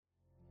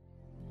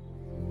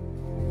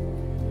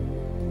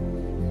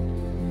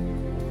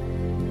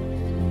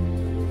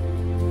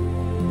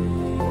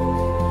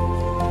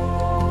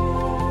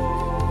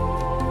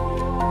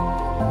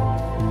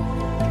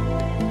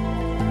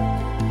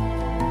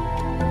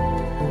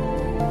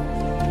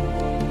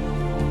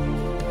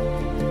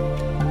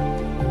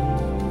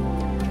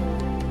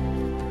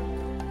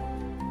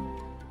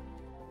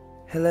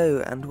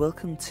Hello and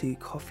welcome to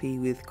Coffee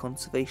with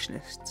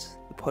Conservationists,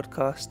 the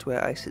podcast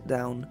where I sit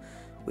down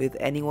with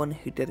anyone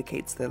who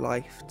dedicates their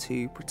life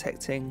to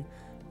protecting,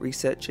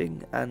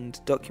 researching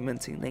and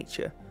documenting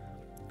nature.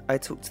 I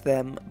talk to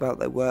them about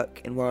their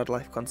work in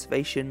wildlife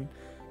conservation,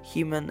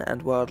 human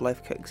and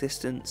wildlife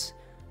coexistence,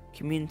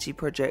 community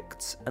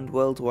projects and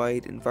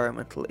worldwide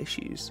environmental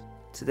issues.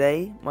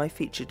 Today, my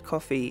featured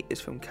coffee is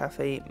from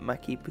Cafe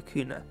Maki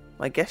Pukuna.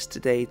 My guest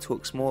today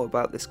talks more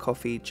about this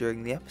coffee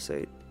during the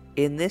episode.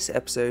 In this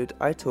episode,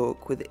 I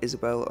talk with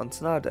Isabel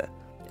Ontanada,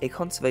 a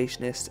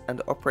conservationist and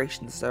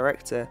operations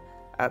director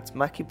at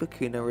Maki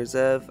Pukuna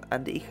Reserve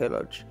and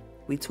Ecolodge.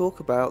 We talk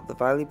about the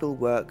valuable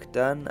work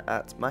done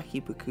at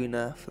Maki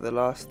Pukuna for the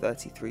last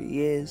 33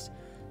 years,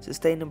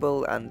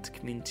 sustainable and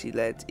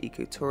community-led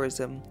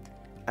ecotourism,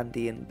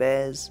 Andean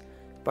bears,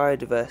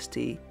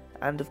 biodiversity,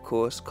 and of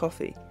course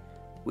coffee.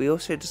 We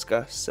also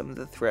discuss some of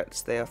the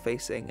threats they are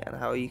facing and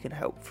how you can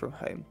help from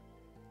home.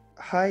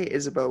 Hi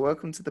Isabel,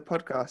 welcome to the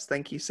podcast.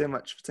 Thank you so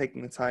much for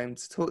taking the time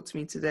to talk to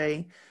me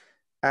today.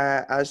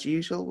 As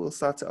usual, we'll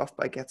start it off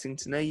by getting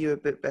to know you a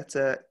bit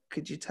better.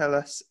 Could you tell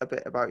us a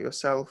bit about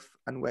yourself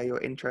and where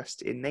your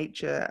interest in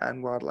nature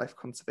and wildlife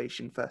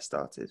conservation first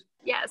started?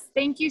 Yes,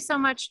 thank you so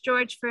much,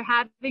 George, for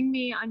having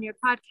me on your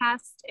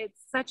podcast.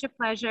 It's such a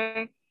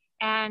pleasure,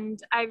 and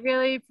I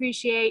really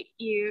appreciate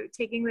you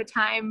taking the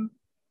time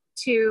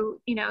to,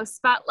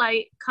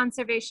 spotlight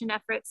conservation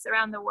efforts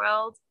around the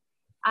world.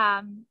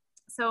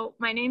 So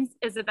my name's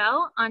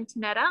Isabel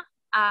Ontaneda,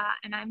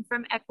 and I'm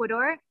from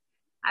Ecuador.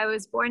 I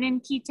was born in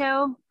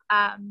Quito,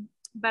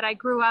 but I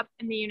grew up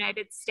in the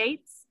United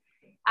States,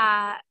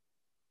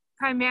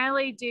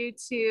 primarily due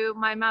to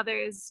my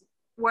mother's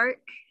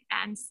work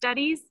and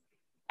studies.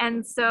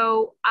 And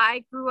so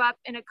I grew up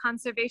in a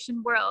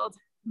conservation world.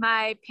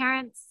 My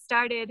parents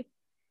started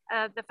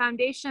the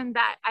foundation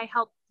that I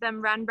help them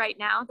run right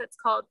now that's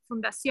called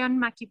Fundación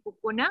Maki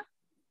Pukuna,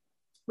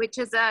 which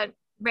is a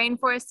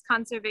rainforest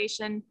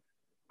conservation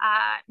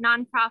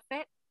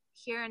nonprofit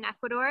here in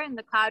Ecuador, in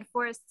the cloud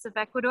forests of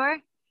Ecuador,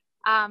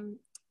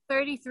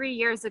 33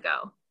 years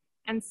ago.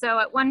 And so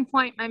at one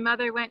point, my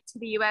mother went to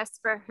the US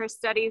for her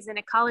studies in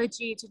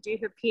ecology to do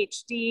her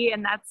PhD.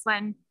 And that's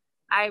when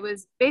I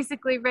was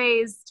basically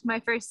raised my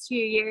first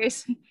few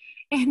years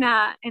in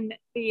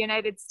the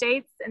United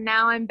States. And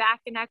now I'm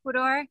back in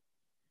Ecuador.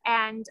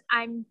 And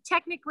I'm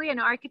technically an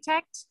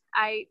architect.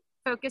 I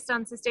focused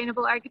on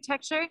sustainable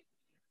architecture,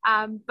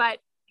 but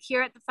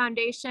here at the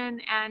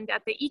foundation and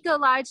at the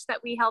Ecolodge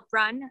that we help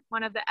run,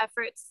 one of the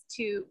efforts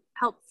to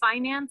help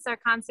finance our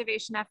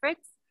conservation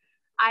efforts,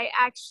 I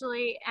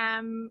actually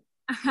am,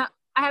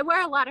 I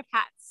wear a lot of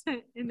hats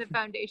in the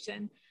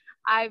foundation.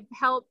 I've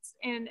helped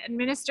in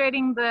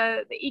administrating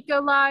the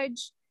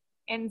Ecolodge,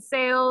 in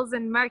sales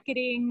and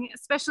marketing,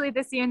 especially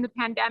this year in the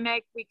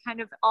pandemic, we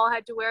kind of all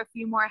had to wear a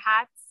few more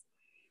hats.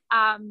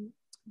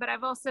 But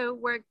I've also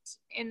worked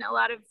in a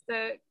lot of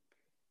the,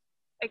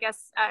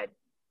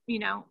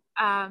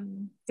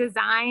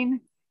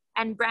 design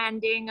and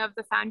branding of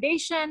the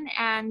foundation,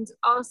 and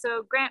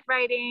also grant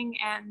writing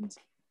and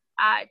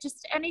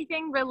just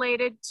anything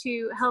related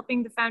to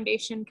helping the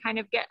foundation kind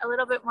of get a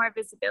little bit more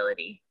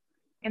visibility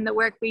in the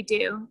work we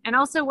do, and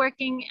also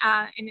working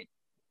in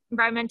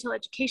environmental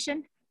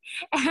education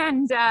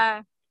and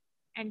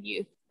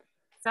youth.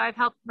 So I've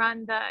helped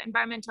run the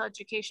environmental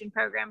education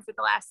program for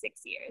the last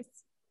 6 years.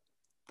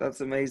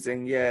 That's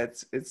amazing. Yeah,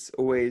 it's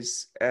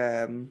always,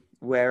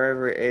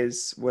 wherever it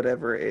is,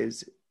 whatever it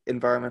is,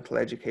 environmental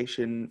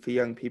education for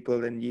young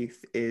people and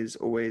youth is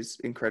always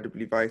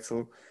incredibly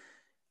vital.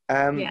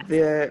 Yes.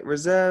 The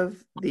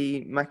reserve,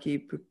 the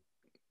Maki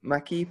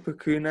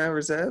Pukuna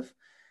Reserve.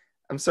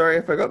 I'm sorry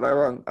if I got that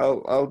wrong.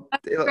 I'll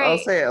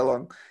say it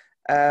along.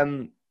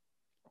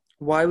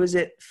 Why was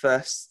it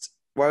first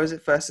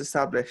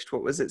established?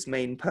 What was its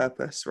main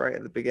purpose right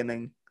at the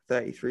beginning,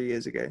 33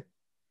 years ago?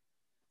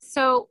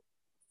 So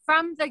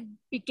from the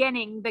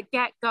beginning, the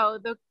get-go,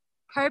 the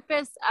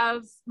purpose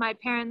of my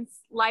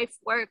parents' life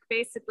work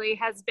basically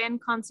has been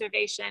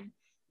conservation.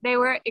 They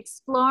were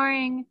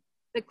exploring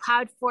the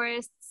cloud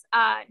forests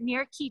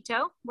near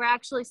Quito. We're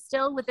actually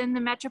still within the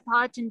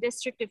Metropolitan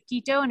District of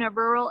Quito in a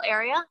rural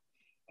area.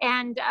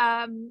 And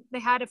they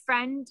have a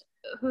friend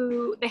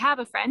who's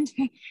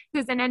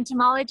an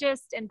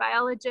entomologist and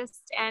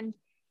biologist, and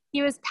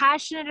he was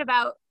passionate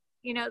about,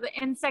 the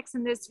insects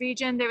in this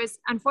region. There was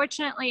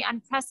unfortunately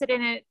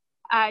unprecedented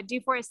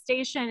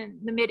deforestation in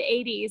the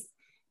mid-'80s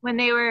when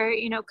they were,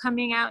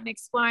 coming out and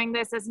exploring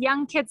this as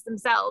young kids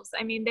themselves.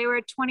 I mean, they were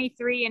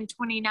 23 and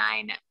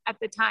 29 at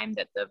the time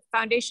that the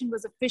foundation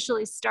was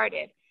officially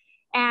started.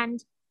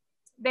 And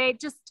they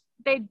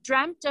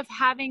dreamt of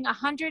having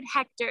 100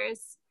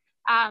 hectares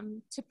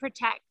to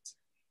protect.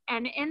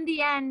 And in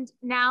the end,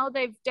 now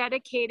they've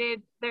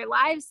dedicated their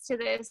lives to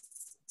this.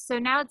 So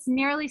now it's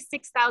nearly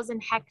 6,000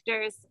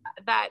 hectares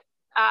that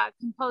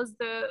compose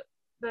the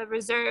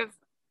reserve,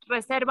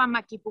 Reserva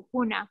Maki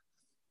Pukuna,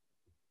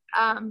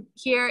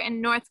 here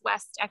in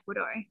northwest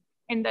Ecuador,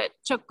 in the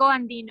Chocó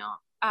Andino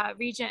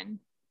region.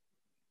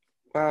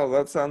 Wow,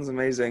 that sounds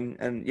amazing.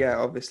 And yeah,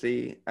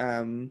 obviously,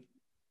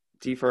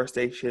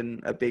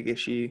 deforestation a big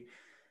issue,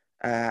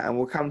 and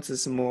we'll come to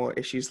some more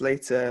issues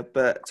later.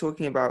 But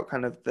talking about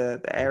kind of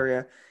the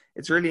area,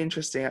 it's really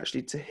interesting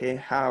actually to hear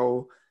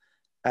how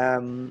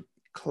um,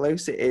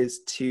 close it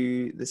is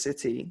to the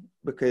city,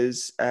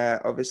 because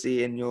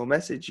obviously in your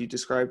message you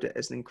described it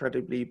as an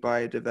incredibly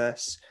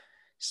biodiverse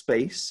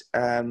space,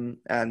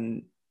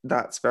 and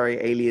that's very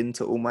alien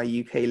to all my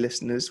UK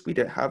listeners. We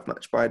don't have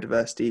much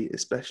biodiversity,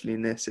 especially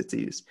near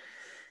cities.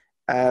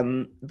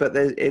 But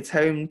it's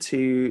home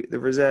to, the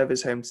reserve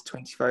is home to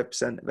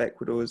 25% of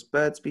Ecuador's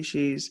bird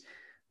species,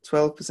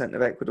 12%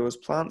 of Ecuador's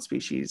plant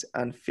species,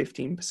 and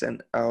 15%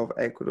 of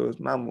Ecuador's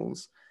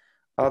mammals.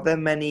 Are there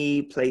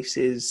many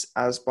places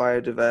as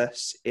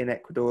biodiverse in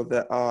Ecuador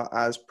that are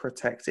as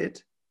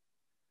protected?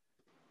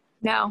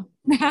 No,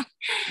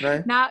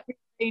 No? not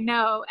really,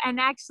 no. And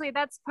actually,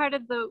 that's part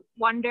of the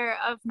wonder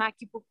of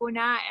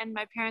Makipukuna and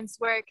my parents'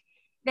 work.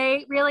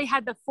 They really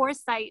had the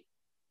foresight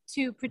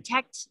to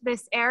protect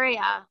this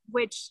area,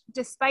 which,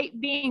 despite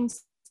being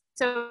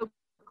so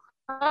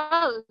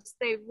close,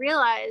 they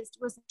realized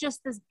was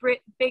just this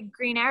big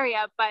green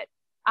area, but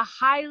a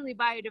highly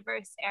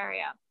biodiverse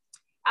area.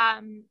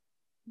 Um,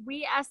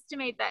 we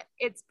estimate that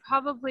it's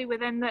probably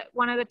within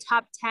one of the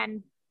top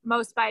 10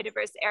 most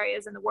biodiverse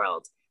areas in the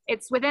world.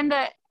 It's within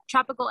the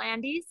tropical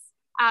Andes,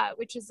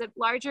 which is a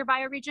larger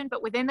bioregion,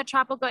 but within the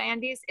tropical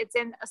Andes, it's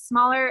in a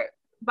smaller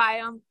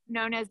biome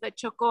known as the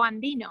Choco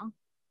Andino.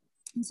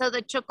 And so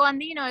the Choco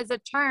Andino is a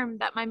term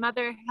that my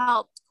mother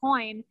helped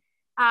coin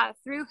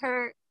through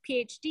her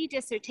PhD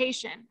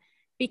dissertation,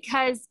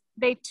 because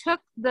they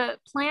took the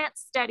plant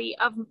study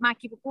of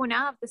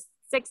Makipukuna, of the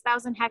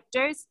 6,000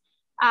 hectares,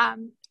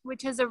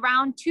 which is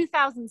around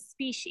 2,000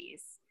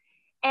 species.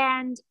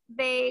 And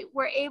they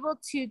were able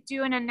to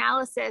do an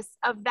analysis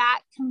of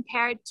that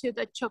compared to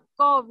the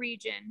Choco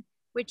region,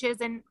 which is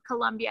in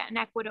Colombia and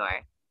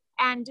Ecuador,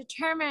 and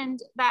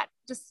determined that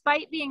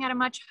despite being at a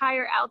much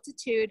higher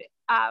altitude,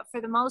 for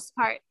the most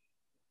part,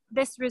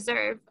 this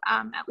reserve,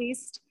 at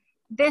least,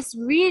 this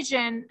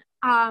region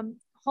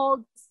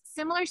holds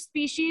similar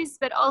species,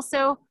 but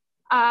also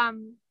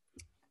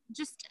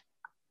just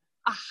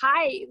a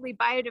highly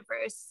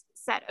biodiverse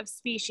set of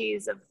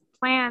species of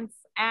plants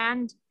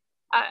and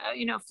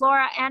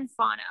flora and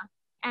fauna.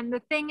 And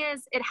the thing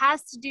is, it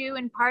has to do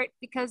in part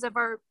because of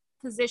our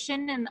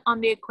position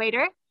on the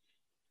equator.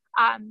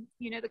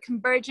 The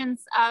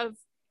convergence of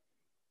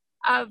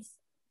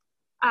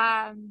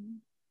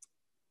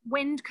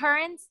wind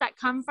currents that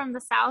come from the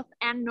south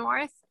and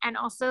north, and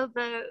also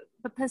the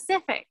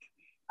Pacific.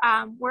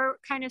 We're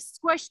kind of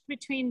squished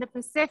between the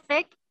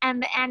Pacific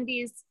and the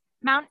Andes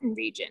mountain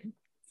region.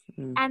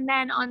 Mm. And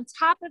then on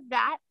top of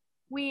that,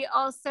 we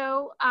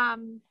also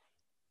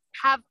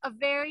have a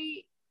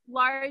very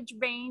large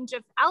range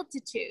of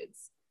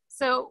altitudes.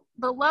 So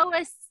the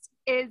lowest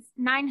is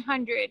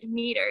 900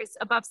 meters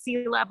above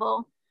sea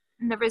level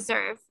in the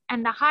reserve,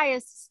 and the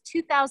highest is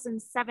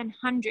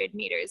 2,700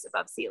 meters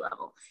above sea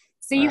level.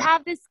 So you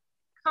have this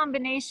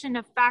combination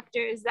of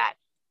factors that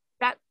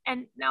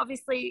and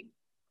obviously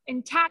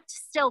intact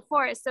still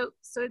forest. So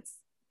it's,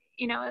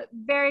 a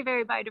very,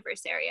 very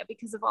biodiverse area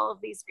because of all of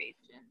these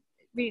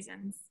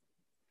reasons.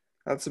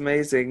 That's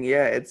amazing.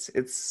 Yeah,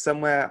 it's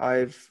somewhere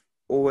I've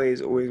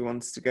always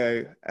wanted to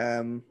go.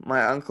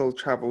 My uncle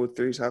traveled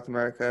through South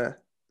America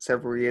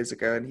several years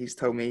ago, and he's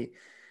told me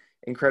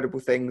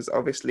incredible things.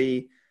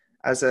 Obviously,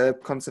 as a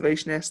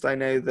conservationist, I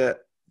know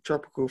that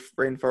tropical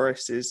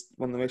rainforest is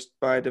one of the most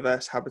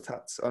biodiverse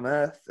habitats on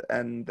Earth,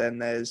 and then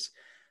there's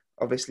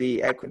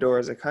obviously Ecuador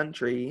as a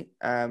country.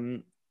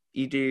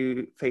 You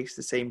do face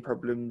the same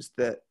problems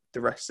that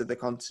the rest of the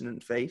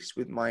continent face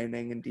with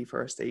mining and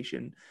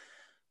deforestation,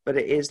 but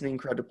it is an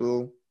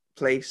incredible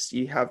place.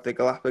 You have the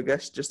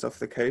Galapagos just off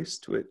the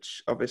coast,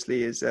 which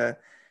obviously is an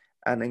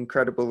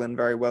incredible and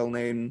very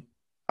well-known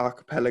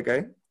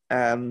archipelago.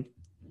 And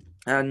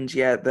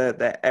yeah,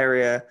 the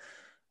area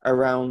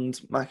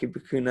around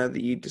Makipukuna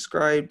that you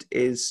described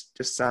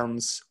just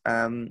sounds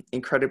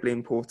incredibly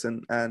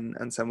important,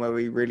 and somewhere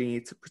we really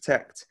need to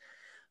protect.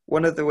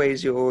 One of the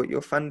ways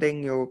you're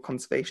funding your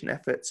conservation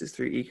efforts is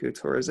through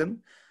ecotourism.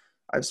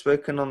 I've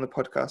spoken on the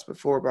podcast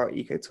before about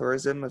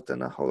ecotourism. I've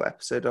done a whole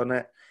episode on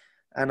it,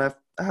 and I've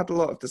had a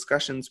lot of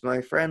discussions with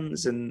my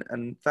friends and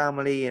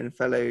family and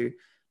fellow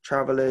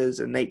travelers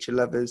and nature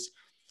lovers,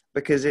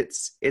 because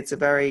it's a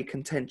very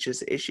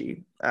contentious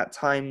issue. At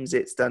times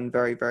it's done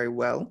very, very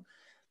well.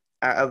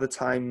 At other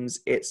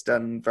times it's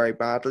done very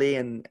badly,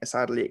 and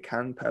sadly it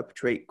can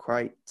perpetuate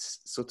quite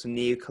sort of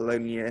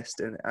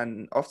neo-colonialist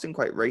and often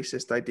quite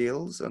racist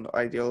ideals and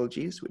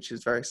ideologies, which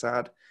is very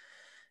sad.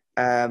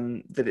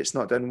 That it's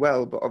not done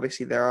well, but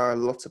obviously there are a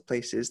lot of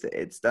places that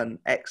it's done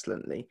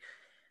excellently.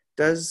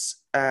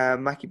 Does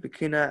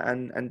Makipukuna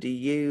and do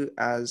you,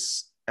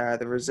 as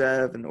the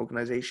reserve and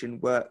organization,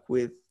 work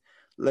with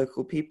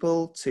local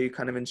people to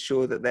kind of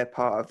ensure that they're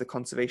part of the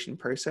conservation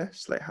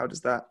process? Like, how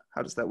does that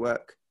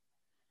work?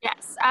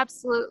 Yes,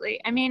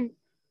 absolutely. I mean,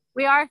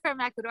 we are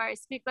from Ecuador. I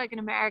speak like an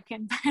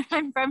American, but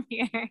I'm from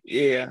here.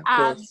 Yeah,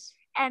 of course.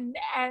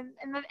 I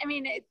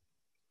mean,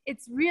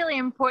 it's really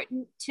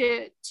important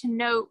to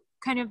note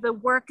kind of the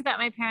work that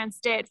my parents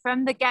did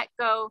from the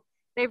get-go.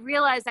 They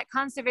realized that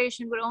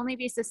conservation would only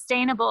be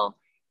sustainable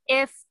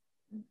if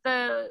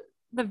the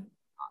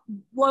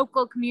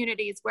local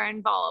communities were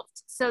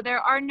involved. So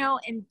there are no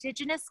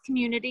indigenous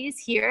communities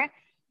here,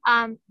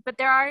 but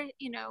there are,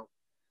 you know,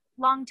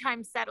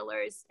 longtime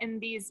settlers in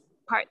these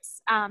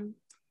parts.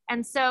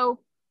 And so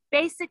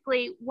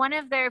basically one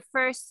of their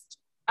first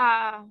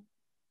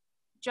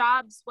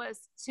jobs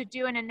was to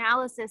do an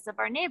analysis of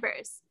our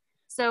neighbors.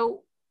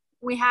 So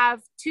we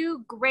have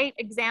two great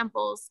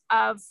examples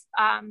of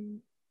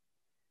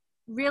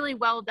really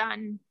well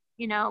done,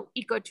 you know,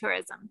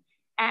 ecotourism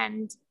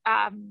and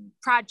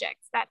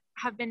projects that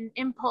have been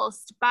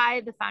impulsed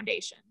by the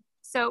foundation.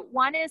 So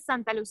one is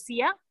Santa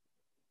Lucia.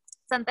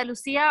 Santa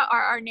Lucia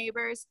are our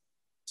neighbors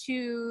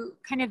to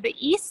kind of the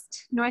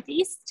east,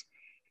 northeast.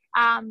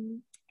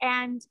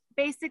 And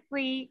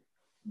basically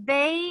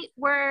they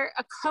were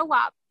a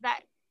co-op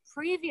that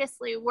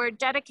previously were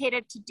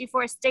dedicated to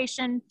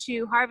deforestation,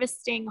 to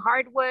harvesting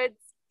hardwoods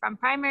from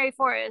primary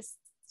forests,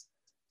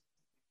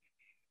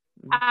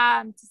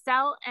 to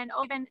sell, and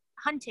even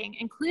hunting,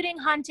 including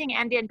hunting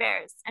Andean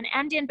bears. And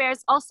Andean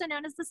bears, also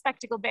known as the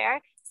spectacle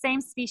bear,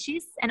 same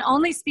species and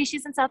only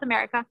species in South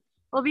America,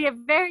 will be a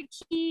very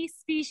key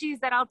species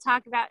that I'll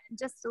talk about in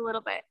just a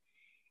little bit.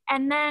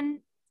 And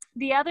then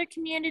the other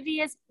community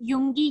is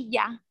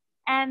Yunguilla,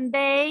 and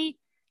they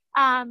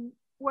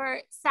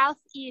were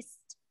southeast.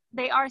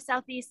 They are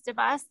southeast of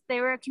us.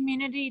 They were a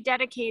community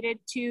dedicated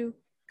to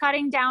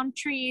cutting down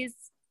trees,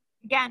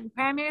 again,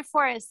 primary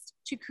forest,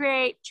 to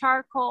create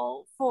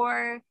charcoal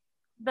for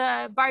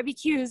the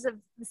barbecues of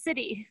the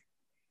city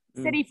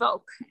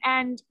folk.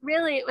 And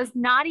really it was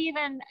not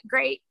even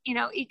great, you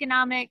know,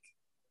 economic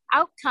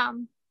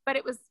outcome, but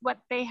it was what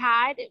they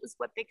had, it was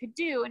what they could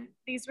do. And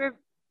these were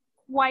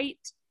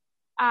quite,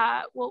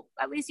 well,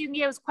 at least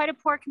Yunguilla was quite a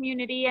poor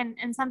community,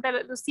 and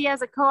Santa Lucia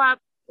as a co-op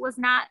was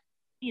not,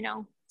 you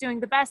know, doing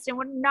the best and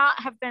would not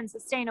have been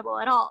sustainable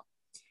at all.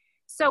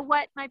 So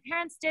what my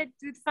parents did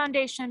through the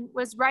foundation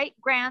was write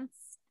grants,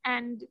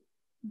 and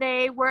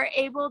they were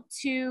able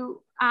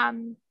to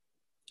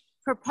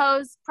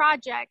propose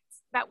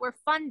projects that were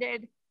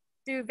funded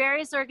through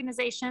various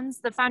organizations.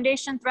 The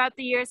foundation throughout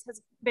the years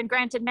has been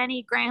granted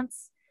many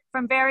grants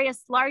from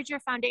various larger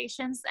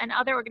foundations and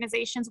other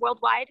organizations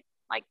worldwide,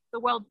 like the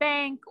World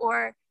Bank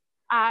or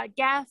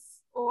GEF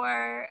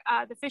or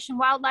the Fish and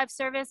Wildlife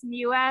Service in the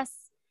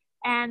US,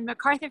 and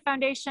MacArthur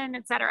Foundation,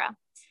 etc.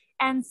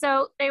 And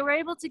so they were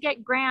able to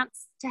get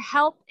grants to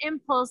help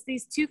impulse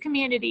these two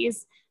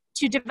communities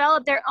to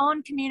develop their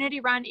own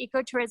community-run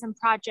ecotourism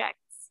projects.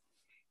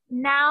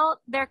 Now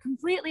they're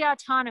completely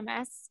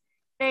autonomous.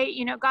 They,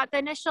 you know, got the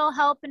initial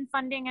help and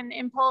funding and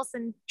impulse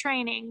and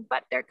training,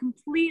 but they're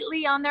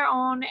completely on their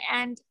own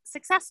and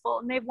successful.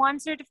 And they've won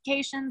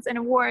certifications and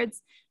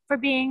awards for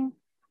being,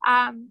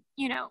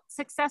 you know,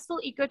 successful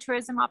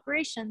ecotourism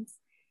operations.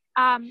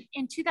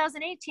 In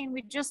 2018,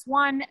 we just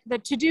won the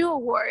To Do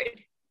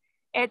Award.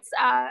 It's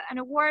an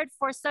award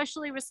for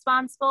socially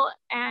responsible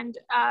and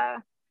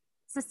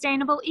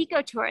sustainable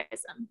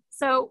ecotourism.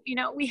 So, you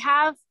know, we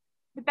have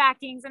the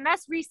backings, and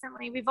that's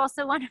recently. We've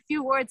also won a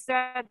few awards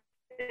throughout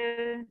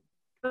the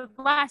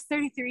last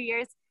 33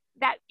 years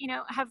that, you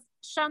know, have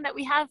shown that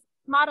we have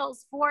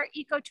models for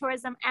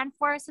ecotourism and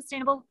for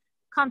sustainable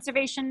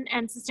conservation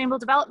and sustainable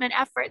development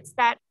efforts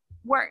that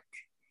work.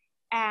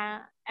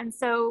 And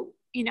so,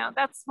 you know,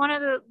 that's one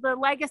of the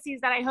legacies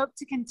that I hope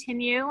to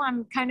continue.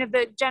 I'm kind of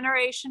the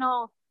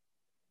generational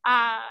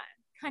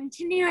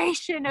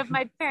continuation of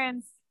my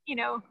parents', you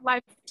know,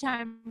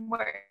 lifetime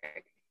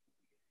work.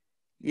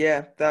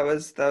 Yeah, that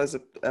was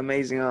an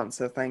amazing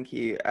answer. Thank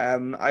you.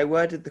 I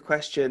worded the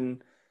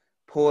question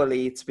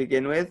poorly to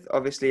begin with.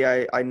 Obviously,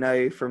 I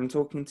know from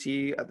talking to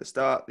you at the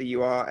start that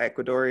you are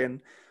Ecuadorian.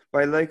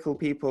 By local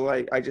people,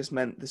 I just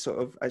meant the sort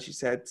of, as you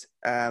said,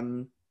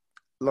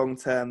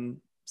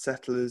 long-term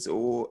settlers,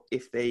 or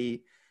if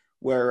they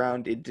were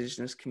around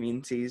indigenous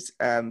communities.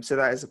 So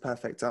that is a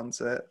perfect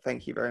answer.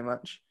 Thank you very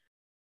much.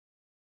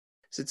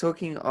 So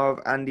talking of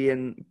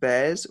Andean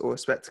bears or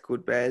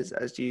spectacled bears,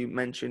 as you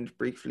mentioned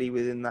briefly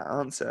within that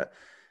answer,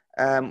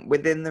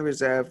 within the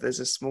reserve,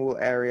 there's a small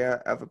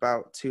area of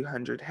about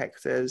 200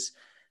 hectares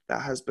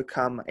that has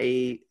become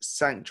a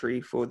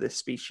sanctuary for this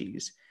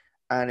species.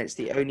 And it's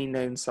the only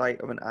known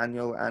site of an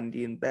annual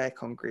Andean bear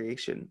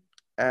congregation.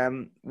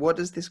 What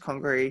does this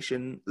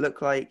congregation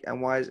look like,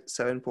 and why is it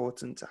so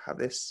important to have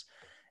this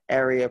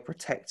area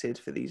protected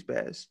for these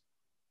bears?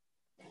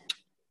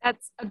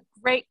 That's a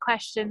great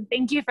question.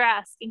 Thank you for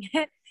asking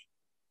it.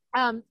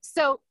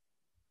 So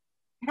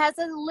it has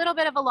a little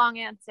bit of a long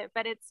answer,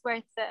 but it's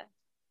worth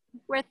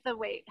the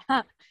wait.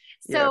 So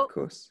yeah, of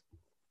course.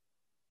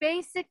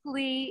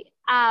 Basically,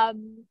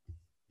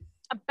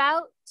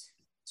 about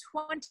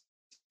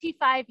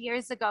 25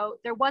 years ago,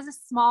 there was a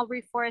small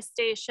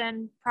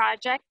reforestation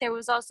project. There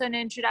was also an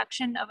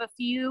introduction of a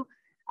few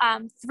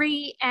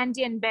 3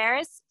 Andean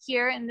bears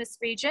here in this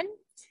region.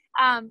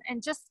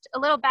 And just a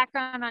little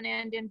background on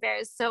Andean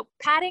bears. So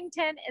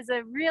Paddington is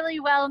a really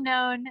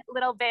well-known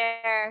little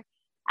bear,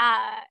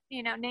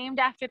 named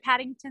after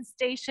Paddington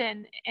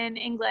Station in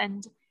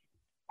England.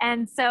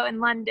 And so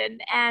in London.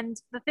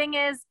 And the thing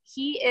is,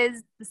 he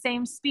is the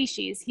same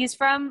species. He's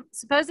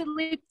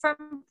supposedly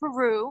from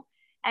Peru.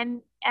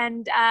 And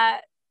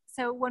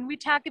so when we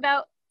talk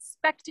about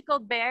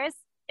spectacled bears,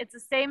 it's the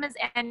same as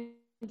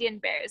Andean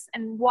bears.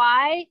 And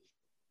why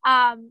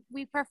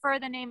we prefer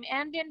the name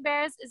Andean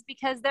bears is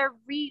because their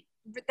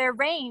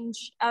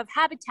range of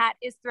habitat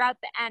is throughout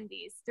the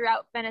Andes,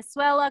 throughout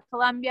Venezuela,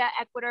 Colombia,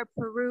 Ecuador,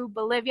 Peru,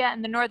 Bolivia,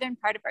 and the northern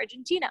part of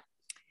Argentina.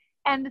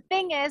 And the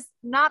thing is,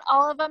 not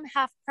all of them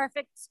have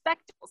perfect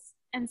spectacles.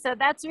 And so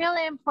that's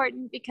really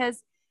important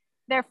because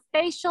their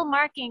facial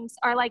markings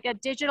are like a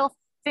digital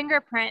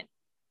fingerprint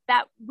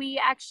that we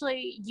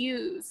actually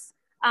use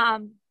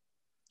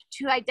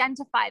to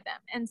identify them.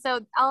 And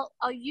so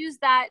I'll use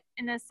that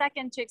in a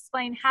second to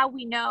explain how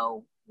we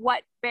know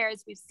what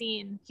bears we've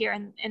seen here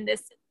in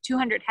this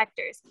 200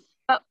 hectares.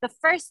 But the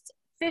first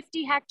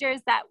 50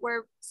 hectares that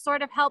were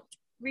sort of helped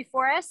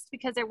reforest,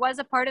 because there was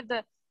a part of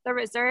the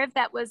reserve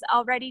that was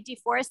already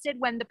deforested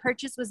when the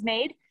purchase was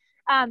made.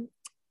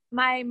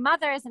 My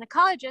mother, as an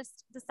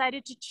ecologist,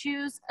 decided to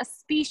choose a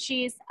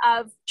species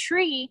of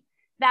tree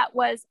that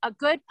was a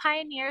good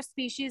pioneer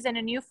species in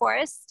a new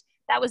forest,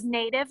 that was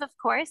native, of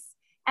course,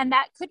 and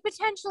that could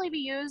potentially be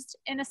used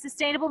in a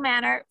sustainable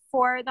manner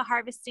for the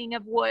harvesting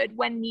of wood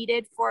when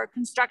needed for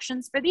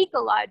constructions for the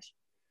Eco Lodge.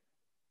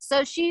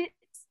 So she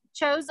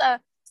chose a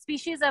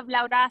species of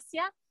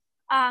Laurasia,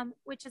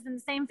 which is in the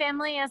same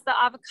family as the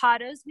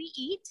avocados we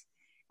eat.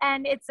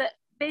 And it's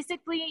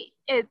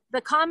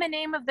the common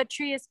name of the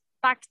tree is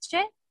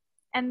pacche,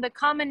 and the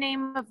common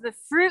name of the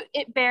fruit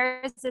it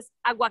bears is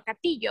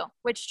aguacatillo,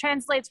 which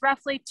translates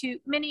roughly to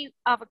mini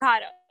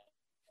avocado.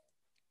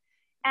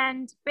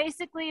 And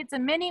basically it's a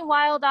mini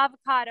wild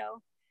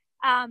avocado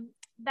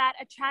that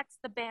attracts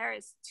the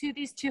bears to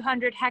these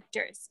 200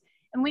 hectares.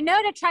 And we know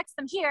it attracts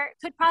them here. It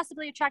could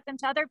possibly attract them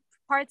to other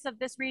parts of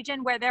this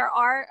region where there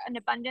are an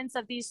abundance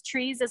of these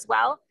trees as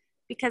well,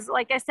 because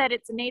like I said,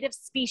 it's a native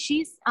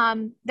species.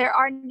 There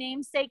are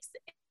namesakes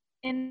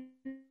in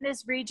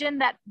this region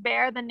that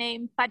bear the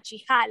name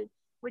Pachijal,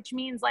 which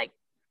means like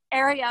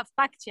area of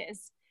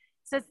paches.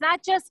 So it's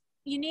not just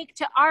unique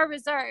to our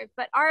reserve,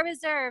 but our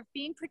reserve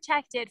being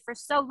protected for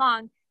so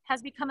long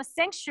has become a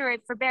sanctuary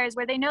for bears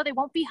where they know they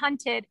won't be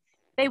hunted,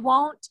 they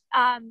won't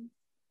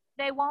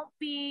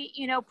be,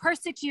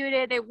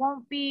 persecuted, they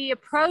won't be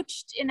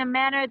approached in a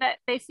manner that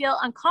they feel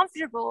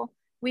uncomfortable.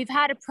 We've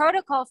had a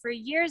protocol for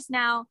years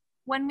now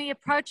when we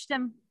approach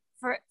them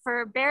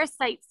for bear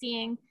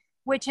sightseeing,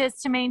 which is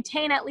to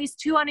maintain at least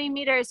 200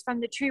 meters from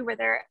the tree where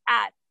they're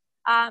at,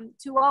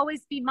 to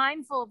always be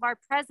mindful of our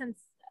presence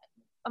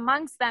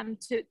amongst them,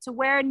 to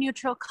wear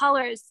neutral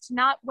colors, to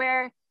not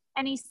wear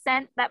any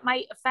scent that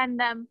might offend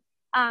them.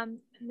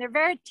 They're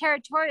very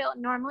territorial,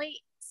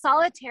 normally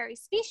solitary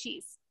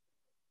species.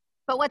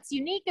 But what's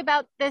unique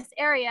about this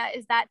area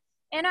is that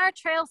in our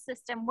trail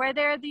system, where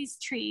there are these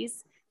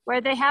trees,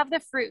 where they have the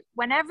fruit,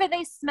 whenever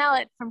they smell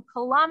it from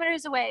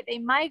kilometers away, they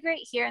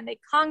migrate here and they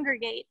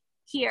congregate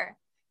here,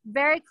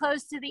 very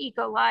close to the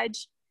Eco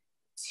Lodge,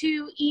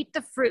 to eat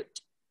the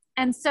fruit.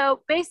 And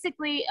so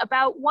basically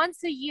about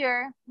once a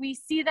year, we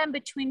see them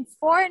between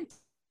 4 and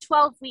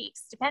 12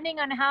 weeks, depending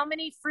on how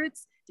many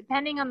fruits,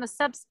 depending on the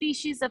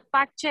subspecies of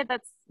pache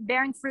that's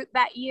bearing fruit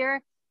that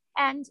year.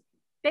 And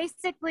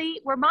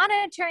basically we're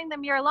monitoring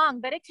them year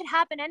long, but it could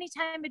happen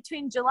anytime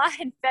between July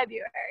and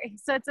February.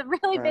 So it's a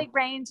really big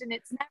range and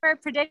it's never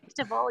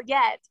predictable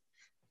yet.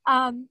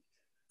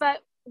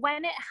 But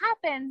when it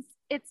happens,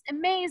 it's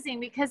amazing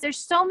because there's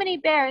so many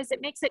bears,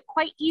 it makes it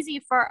quite easy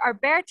for our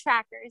bear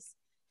trackers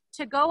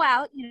to go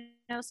out,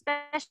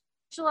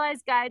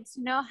 specialized guides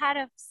who know how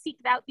to seek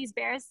out these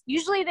bears.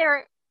 Usually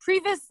they're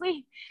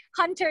previously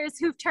hunters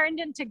who've turned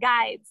into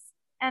guides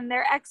and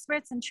they're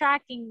experts in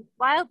tracking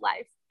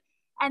wildlife.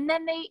 And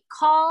then they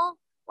call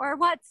or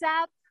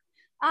WhatsApp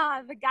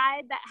the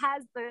guide that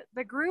has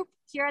the group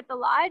here at the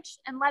lodge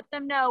and let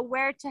them know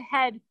where to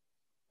head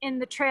in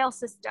the trail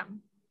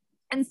system.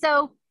 And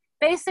so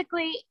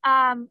basically,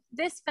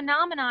 this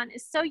phenomenon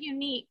is so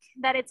unique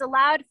that it's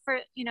allowed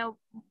for,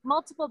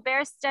 multiple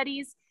bear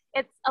studies.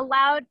 It's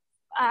allowed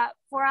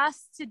for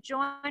us to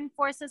join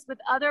forces with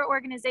other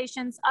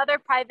organizations, other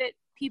private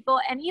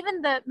people, and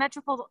even the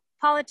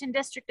Metropolitan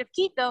District of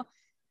Quito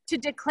to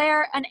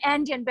declare an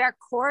Andean bear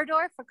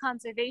corridor for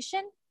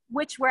conservation,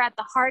 which we're at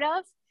the heart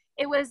of.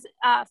 It was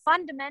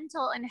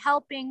fundamental in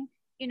helping,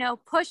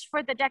 push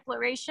for the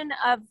declaration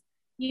of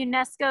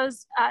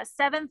UNESCO's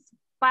 7th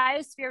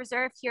Biosphere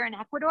Reserve here in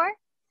Ecuador.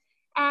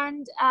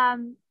 And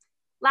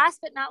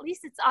last but not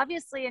least, it's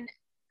obviously an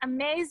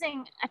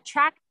amazing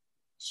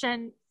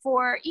attraction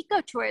for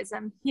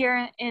ecotourism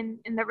here in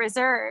the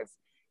reserve.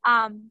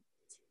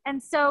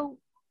 And so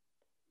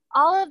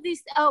all of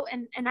these,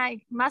 and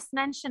I must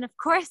mention, of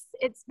course,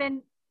 it is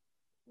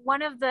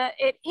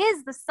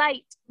the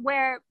site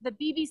where the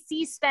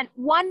BBC spent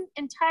one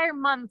entire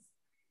month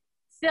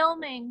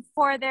filming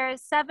for their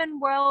 7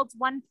 Worlds,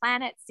 1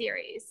 Planet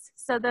series.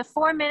 So the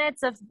 4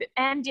 minutes of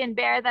Andean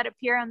bear that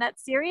appear on that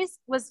series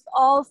was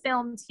all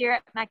filmed here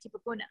at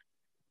Makipakuna.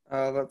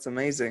 Oh, that's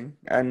amazing,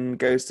 and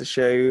goes to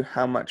show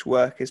how much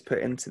work is put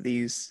into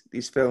these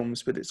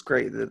films. But it's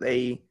great that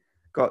they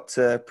got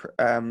to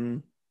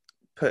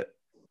put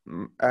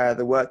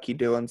the work you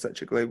do on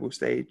such a global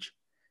stage.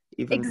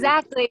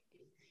 Exactly.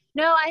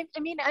 No, I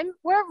mean,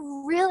 we're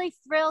really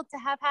thrilled to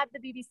have had the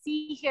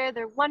BBC here.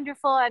 They're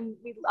wonderful, and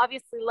we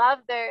obviously love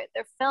their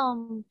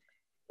film.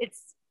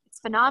 It's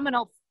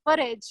phenomenal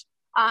footage.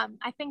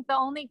 I think the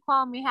only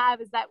qualm we have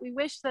is that we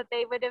wish that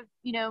they would have,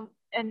 you know,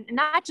 and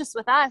not just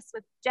with us,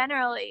 with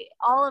generally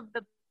all of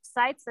the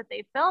sites that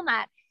they film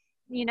at.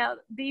 You know,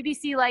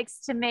 BBC likes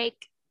to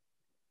make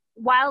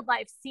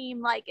wildlife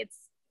seem like it's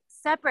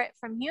separate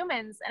from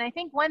humans, and I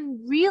think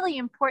one really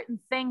important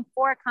thing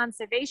for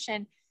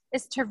conservation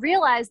is to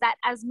realize that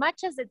as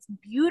much as it's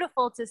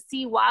beautiful to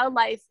see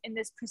wildlife in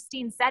this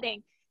pristine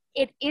setting,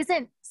 it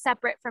isn't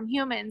separate from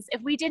humans.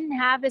 If we didn't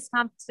have this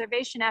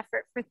conservation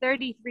effort for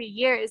 33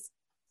 years,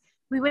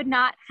 we would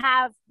not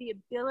have the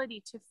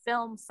ability to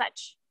film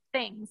such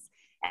things.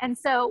 And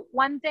so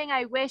one thing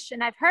I wish,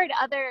 and I've heard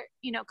other,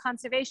 you know,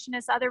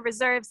 conservationists, other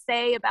reserves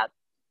say about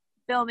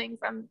filming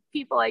from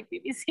people like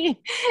BBC,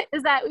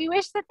 is that we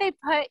wish that they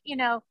put, you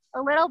know,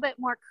 a little bit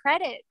more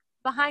credit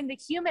behind the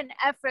human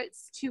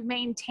efforts to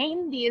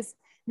maintain these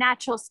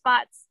natural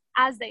spots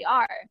as they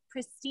are,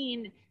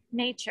 pristine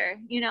nature.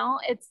 You know,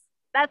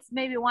 that's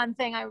maybe one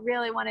thing I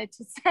really wanted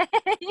to say.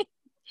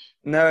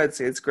 No,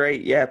 it's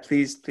great. Yeah,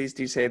 please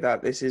do say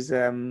that. This is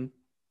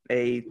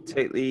a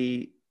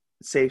totally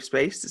safe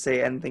space to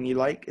say anything you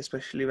like,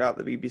 especially about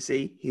the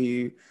BBC,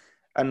 who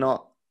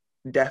are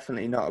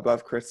definitely not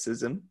above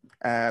criticism.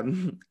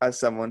 As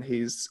someone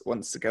who's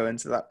wants to go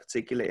into that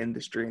particular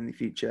industry in the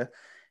future,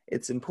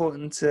 it's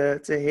important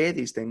to hear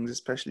these things,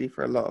 especially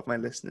for a lot of my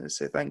listeners.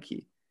 So thank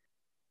you.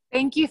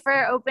 Thank you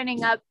for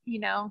opening up, you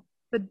know,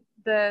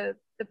 the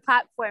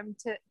platform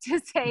to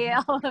say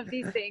all of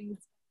these things.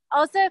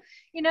 Also,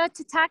 you know,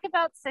 to talk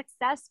about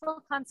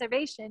successful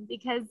conservation,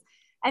 because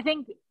I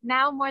think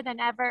now more than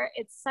ever,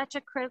 it's such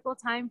a critical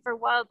time for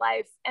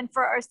wildlife and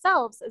for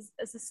ourselves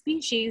as a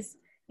species.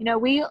 You know,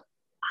 we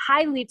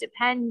highly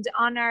depend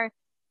on our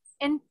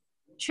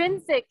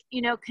intrinsic,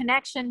 you know,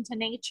 connection to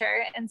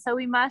nature. And so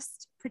we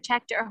must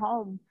protect our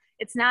home.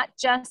 It's not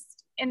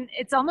just, and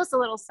it's almost a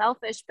little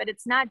selfish, but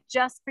it's not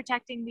just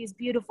protecting these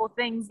beautiful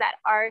things that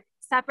are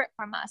separate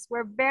from us.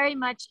 We're very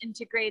much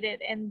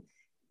integrated in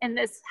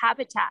this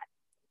habitat.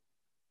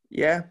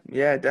 Yeah,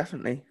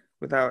 definitely,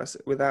 without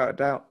a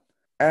doubt.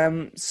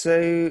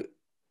 So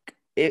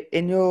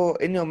in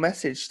your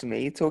message to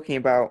me, talking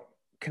about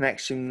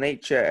connection with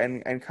nature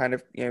and kind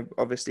of, you know,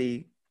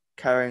 obviously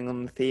carrying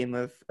on the theme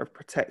of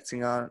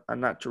protecting our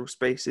natural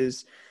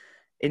spaces,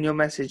 in your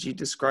message you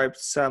described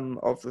some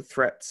of the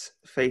threats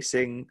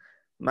facing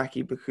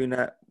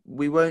Makipakuna.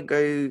 We won't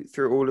go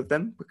through all of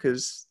them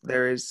because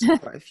there is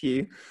quite a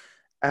few.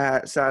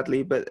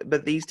 Sadly,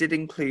 but these did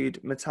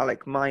include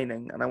metallic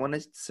mining, and I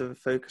wanted to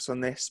focus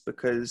on this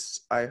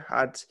because I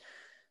had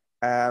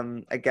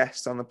a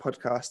guest on the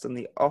podcast on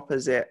the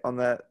opposite, on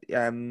the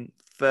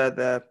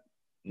further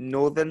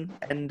northern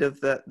end of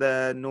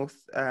the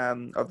north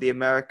of the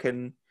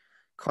American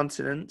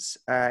continents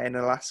in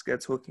Alaska,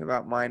 talking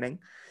about mining.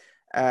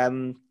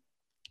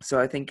 So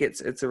I think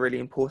it's a really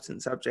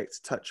important subject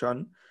to touch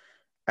on.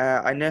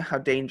 I know how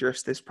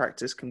dangerous this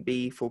practice can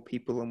be for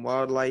people and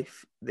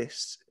wildlife.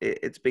 It's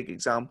a big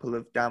example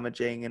of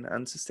damaging and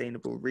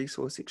unsustainable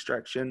resource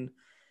extraction.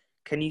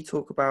 Can you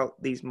talk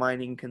about these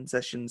mining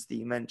concessions that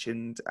you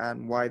mentioned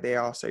and why they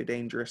are so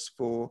dangerous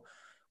for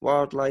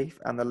wildlife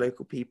and the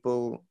local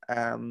people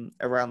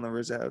around the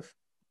reserve?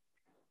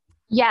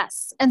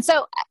 Yes. And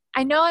so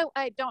I know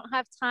I don't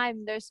have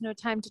time. There's no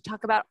time to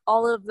talk about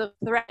all of the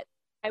threats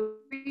I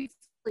briefly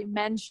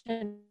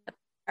mentioned.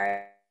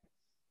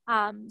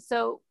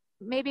 So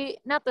maybe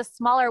not the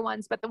smaller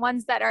ones, but the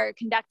ones that are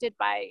conducted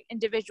by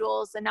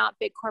individuals and not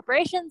big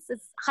corporations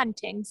is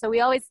hunting. So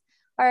we always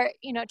are,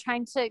 you know,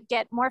 trying to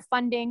get more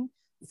funding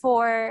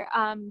for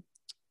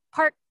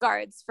park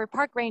guards, for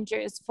park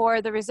rangers,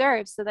 for the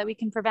reserves, so that we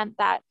can prevent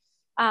that.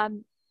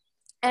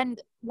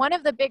 And one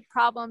of the big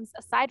problems,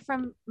 aside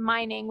from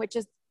mining, which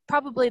is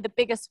probably the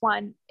biggest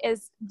one,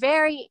 is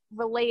very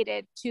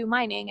related to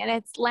mining, and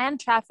it's land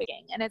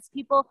trafficking, and it's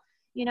people,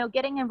 you know,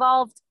 getting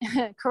involved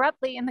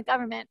corruptly in the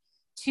government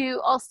to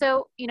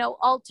also, you know,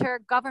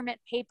 alter government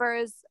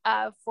papers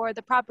for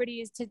the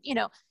properties to, you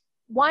know,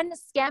 one,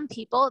 scam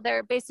people.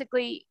 They're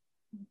basically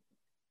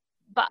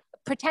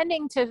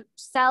pretending to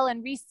sell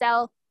and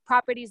resell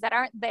properties that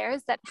aren't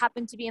theirs, that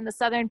happen to be in the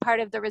southern part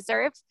of the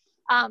reserve.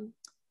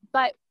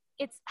 But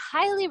it's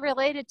highly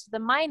related to the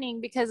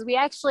mining, because we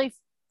actually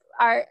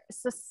are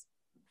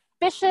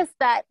suspicious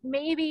that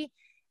maybe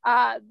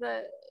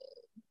the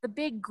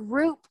big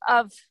group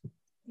of,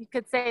 you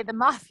could say, the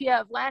mafia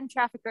of land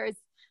traffickers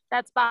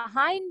that's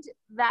behind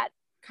that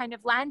kind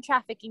of land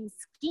trafficking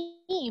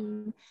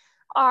scheme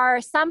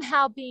are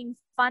somehow being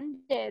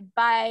funded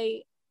by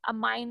a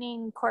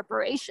mining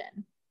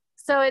corporation.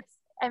 So it's,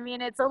 I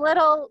mean, it's a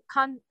little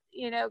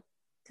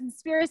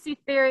conspiracy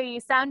theory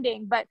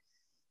sounding, but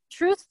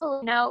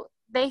truthfully,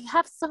 they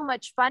have so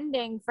much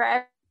funding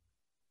for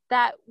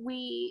that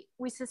we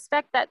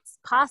suspect that's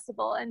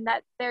possible, and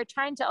that they're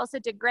trying to also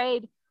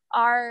degrade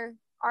our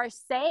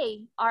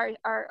say, our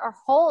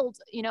hold,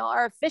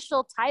 our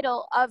official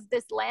title of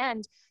this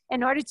land,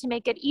 in order to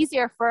make it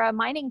easier for a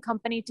mining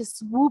company to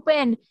swoop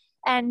in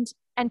and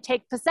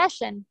take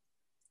possession.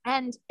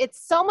 And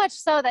it's so much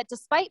so that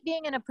despite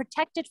being in a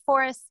protected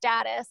forest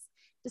status,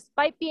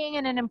 despite being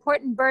in an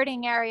important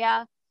birding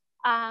area,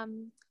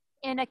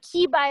 in a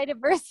key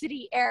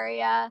biodiversity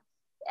area,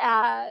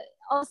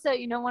 also,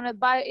 one of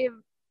the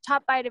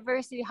top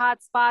biodiversity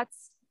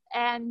hotspots,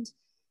 and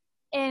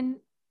in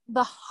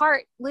the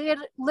heart,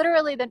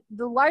 literally the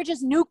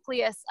largest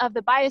nucleus of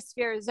the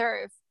biosphere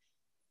reserve,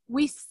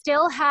 we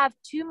still have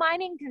 2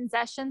 mining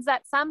concessions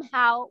that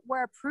somehow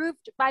were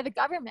approved by the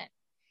government.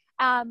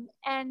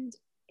 And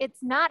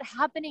it's not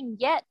happening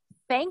yet,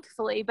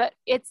 thankfully, but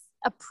it's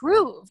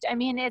approved. I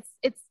mean,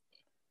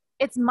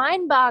 it's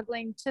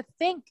mind-boggling to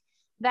think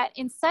that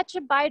in such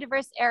a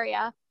biodiverse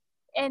area,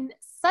 in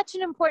such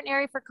an important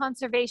area for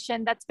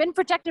conservation, that's been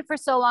protected for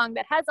so long,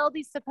 that has all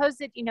these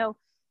supposed,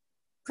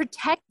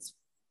 protects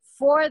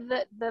for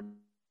the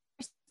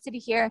city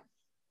here,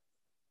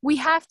 we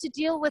have to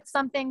deal with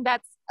something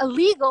that's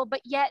illegal,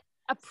 but yet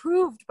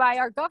approved by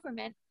our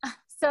government.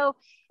 So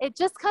it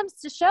just comes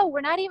to show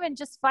we're not even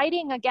just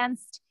fighting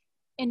against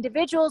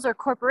individuals or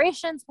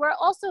corporations, we're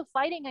also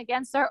fighting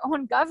against our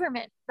own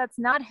government that's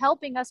not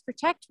helping us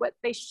protect what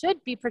they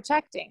should be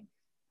protecting.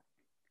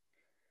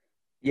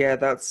 Yeah,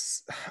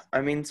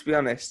 I mean, to be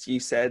honest,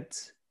 you said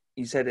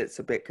it's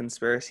a bit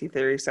conspiracy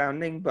theory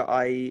sounding, but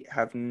I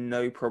have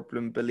no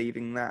problem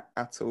believing that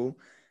at all.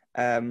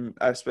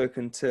 I've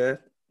spoken to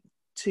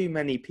too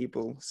many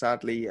people,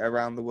 sadly,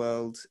 around the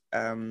world,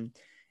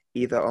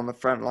 either on the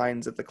front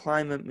lines of the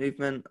climate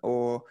movement,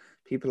 or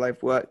people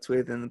I've worked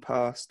with in the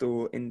past,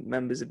 or in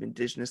members of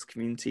indigenous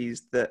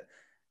communities, that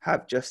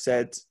have just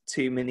said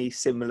too many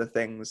similar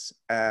things.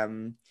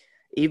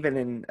 Even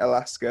in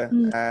Alaska,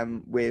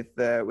 with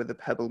the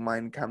Pebble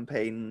Mine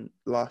campaign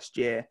last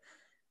year,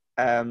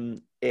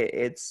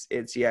 it's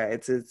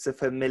a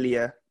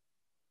familiar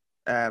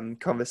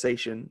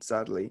conversation,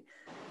 sadly,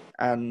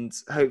 and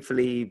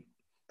hopefully,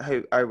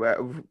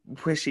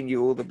 wishing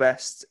you all the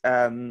best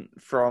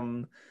from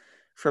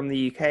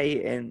the UK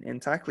in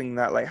tackling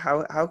that. Like,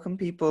 how can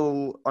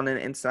people on an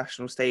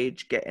international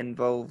stage get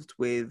involved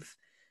with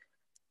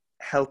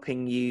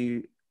helping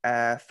you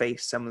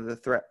face some of the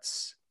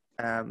threats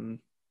that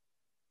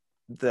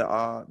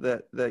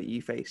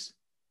you face?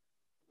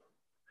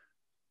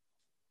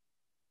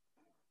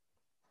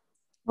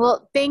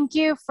 Well, thank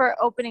you for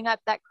opening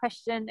up that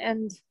question,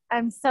 and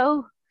I'm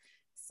so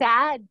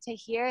sad to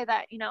hear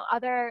that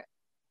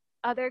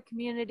other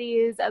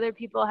communities, other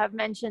people have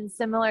mentioned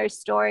similar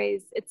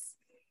stories.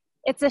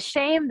 It's a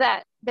shame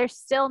that there's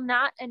still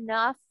not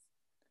enough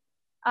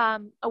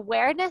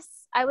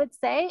awareness, I would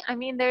say. I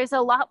mean, there's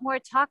a lot more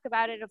talk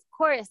about it, of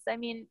course. I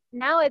mean,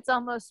 now it's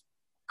almost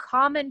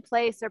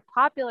commonplace or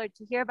popular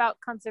to hear about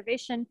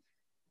conservation,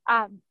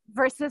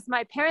 versus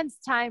my parents'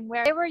 time,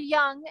 where they were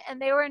young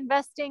and they were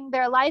investing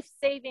their life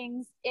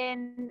savings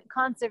in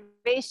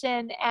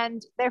conservation,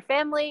 and their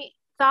family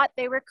thought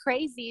they were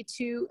crazy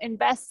to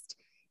invest,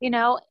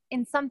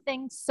 in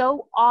something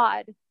so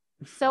odd,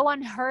 so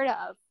unheard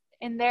of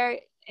in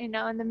in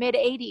the mid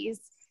 80s.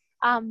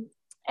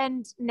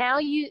 And now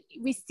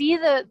we see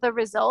the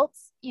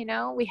results,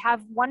 we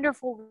have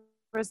wonderful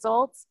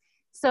results.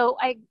 So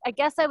I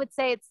guess I would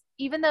say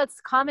even though it's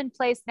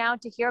commonplace now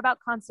to hear about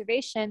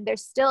conservation, there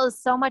still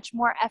is so much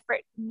more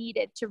effort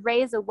needed to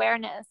raise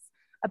awareness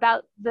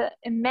about the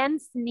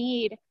immense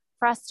need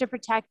for us to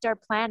protect our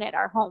planet,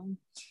 our home.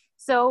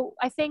 So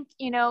I think,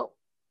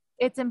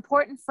 it's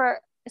important for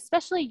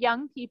especially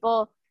young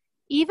people,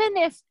 even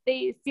if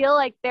they feel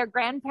like their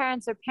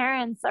grandparents or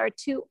parents are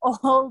too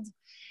old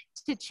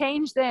to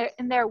change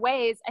their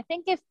ways. I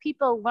think if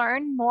people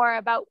learn more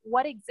about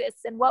what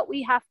exists and what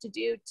we have to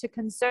do to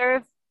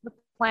conserve the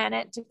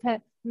planet, to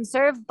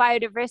conserve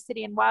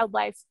biodiversity and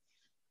wildlife,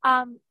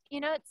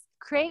 it's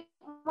create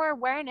more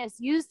awareness,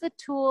 use the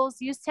tools,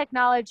 use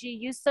technology,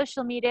 use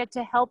social media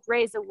to help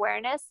raise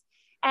awareness.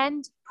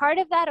 And part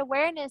of that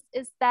awareness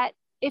is that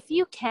if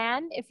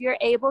you're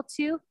able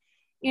to,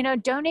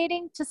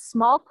 donating to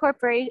small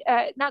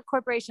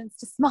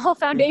to small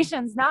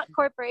foundations, not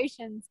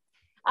corporations.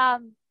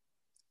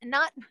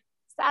 Not,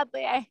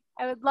 sadly, I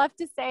would love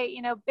to say,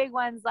 big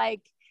ones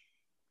like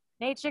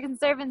Nature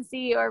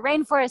Conservancy or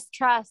Rainforest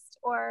Trust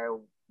or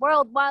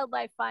World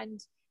Wildlife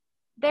Fund.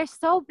 They're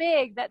so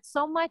big that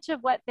so much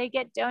of what they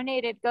get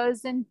donated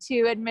goes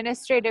into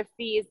administrative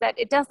fees that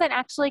it doesn't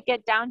actually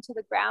get down to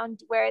the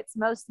ground where it's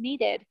most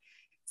needed.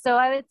 So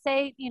I would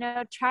say,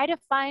 try to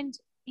find,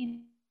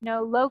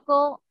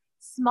 local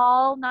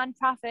small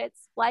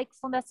nonprofits like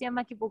Fundación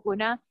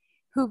Makipuguna,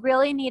 who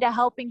really need a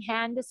helping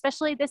hand.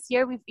 Especially this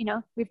year,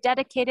 we've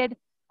dedicated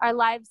our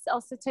lives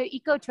also to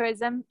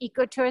ecotourism.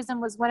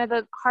 Ecotourism was one of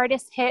the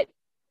hardest hit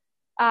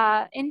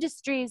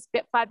industries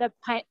by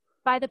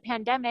the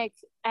pandemic,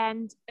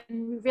 and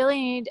we really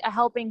need a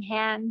helping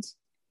hand.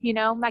 You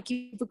know,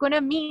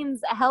 Makifukuna means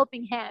a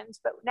helping hand,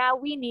 but now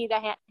we need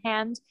a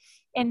hand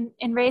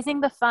in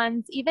raising the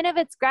funds, even if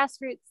it's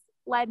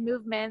grassroots-led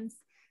movements,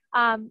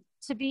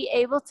 to be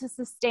able to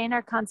sustain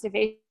our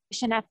conservation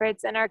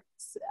efforts and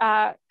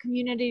our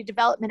community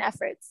development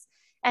efforts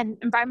and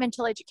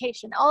environmental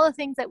education, all the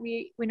things that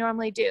we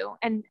normally do.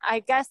 And I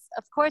guess,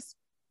 of course,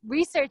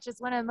 research is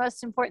one of the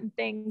most important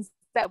things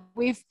that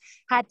we've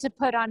had to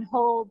put on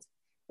hold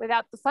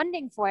without the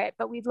funding for it.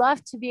 But we'd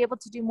love to be able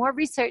to do more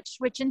research,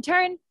 which in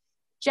turn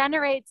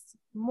generates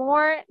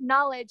more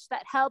knowledge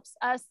that helps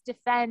us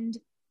defend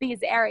these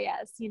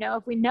areas. You know,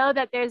 if we know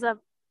that there's an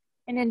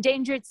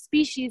endangered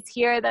species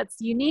here that's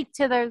unique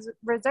to the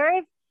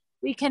reserve,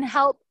 we can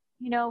help,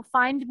 you know,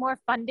 find more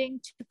funding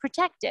to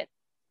protect it.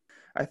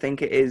 I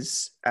think it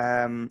is,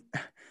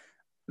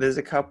 there's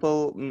a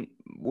couple,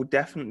 well,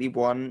 definitely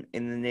one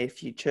in the near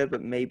future,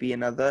 but maybe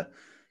another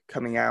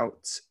coming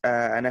out,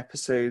 and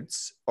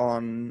episodes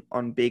on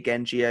big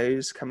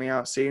NGOs coming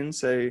out soon.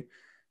 So,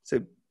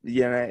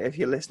 you know, if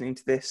you're listening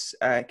to this,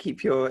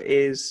 keep your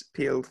ears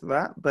peeled for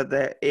that. But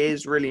there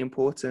is really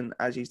important,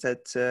 as you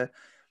said, to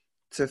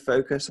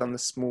focus on the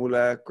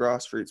smaller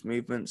grassroots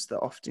movements that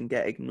often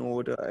get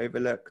ignored or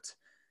overlooked,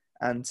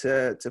 and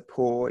to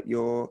pour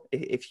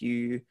if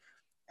you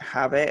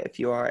have it, if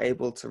you are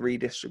able to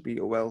redistribute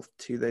your wealth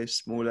to those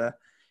smaller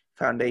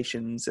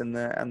foundations and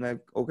the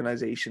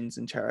organizations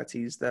and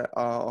charities that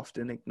are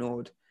often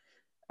ignored,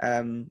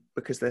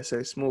 because they're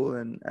so small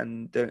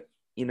and don't,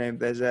 you know,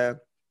 there's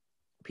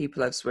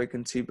people I've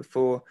spoken to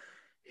before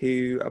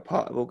who are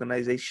part of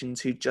organizations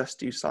who just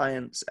do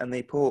science, and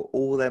they pour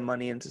all their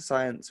money into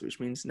science, which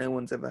means no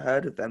one's ever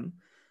heard of them,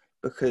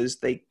 because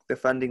the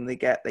funding they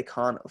get, they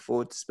can't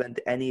afford to spend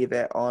any of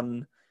it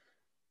on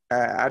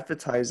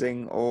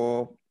advertising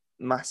or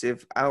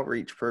massive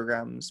outreach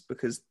programs,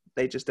 because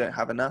they just don't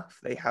have enough.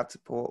 They have to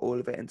pour all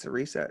of it into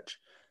research.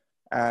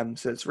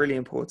 So it's really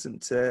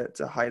important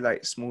to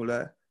highlight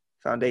smaller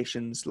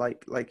foundations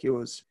like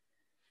yours.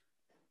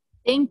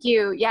 Thank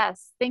you.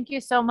 Yes. Thank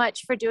you so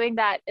much for doing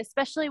that,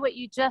 especially what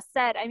you just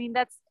said. I mean,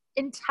 that's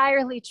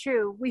entirely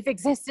true. We've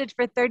existed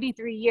for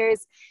 33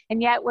 years,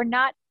 and yet we're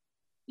not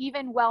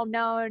even well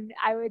known,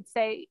 I would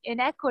say, in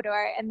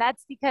Ecuador. And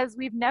that's because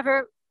we've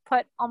never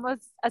put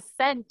almost a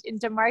cent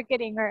into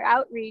marketing or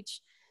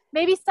outreach.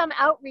 Maybe some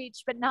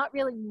outreach, but not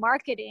really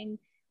marketing.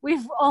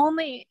 We've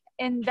only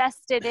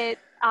invested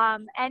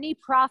any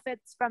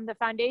profits from the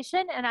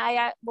foundation, and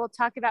I will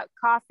talk about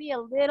coffee a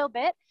little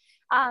bit.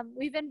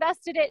 We've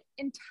invested it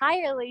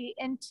entirely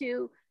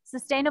into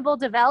sustainable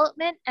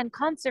development and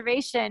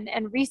conservation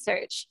and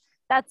research.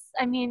 That's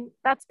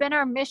been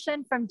our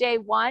mission from day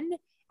one.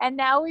 And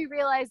now we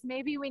realize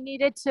maybe we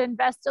needed to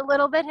invest a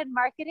little bit in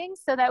marketing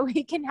so that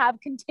we can have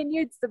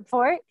continued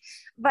support.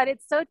 But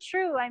it's so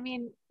true. I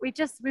mean, we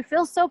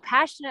feel so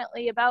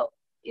passionately about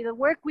the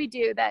work we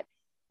do that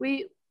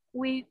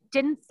we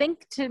didn't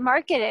think to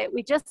market it.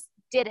 We just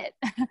did it.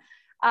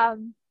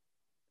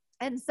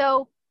 And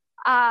so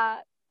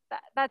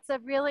that's a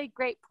really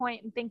great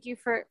point, and thank you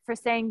for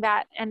saying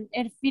that. And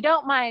if you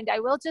don't mind, I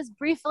will just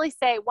briefly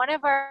say one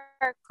of our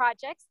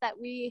projects that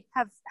we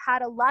have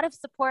had a lot of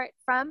support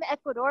from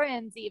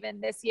Ecuadorians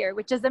even this year,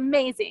 which is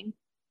amazing,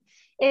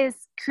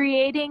 is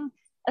creating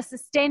a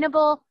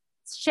sustainable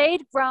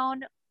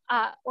shade-grown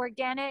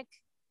organic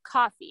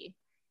coffee.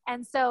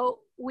 And so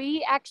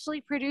we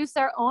actually produce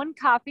our own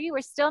coffee.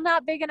 We're still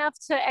not big enough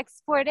to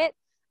export it,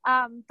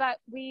 but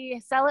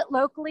we sell it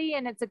locally,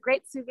 and it's a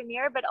great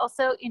souvenir. But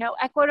also, you know,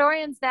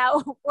 Ecuadorians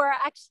now were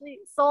actually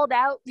sold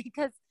out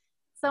because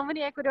so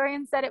many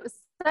Ecuadorians said it was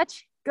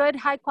such good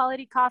high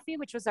quality coffee,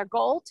 which was our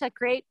goal, to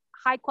create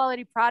high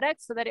quality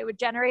products so that it would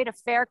generate a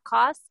fair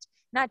cost,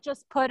 not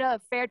just put a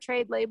fair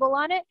trade label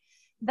on it,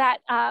 that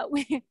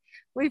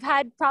we've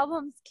had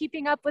problems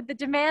keeping up with the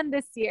demand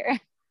this year.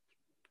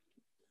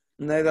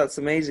 No, that's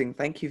amazing.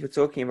 Thank you for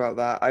talking about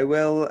that. I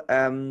will,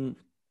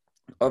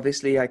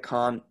 obviously I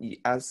can't,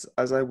 as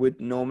I would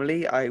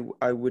normally, I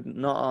would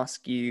not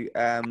ask you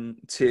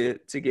to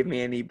give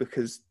me any,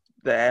 because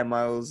the air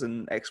miles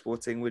and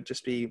exporting would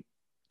just be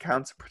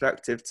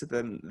counterproductive to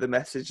the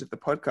message of the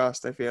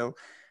podcast, I feel,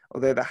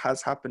 although that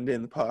has happened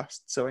in the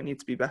past, so I need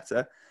to be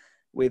better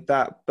with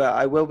that. But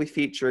I will be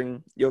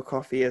featuring your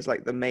coffee as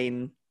like the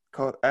main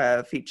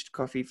featured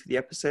coffee for the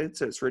episode,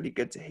 so it's really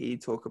good to hear you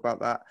talk about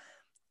that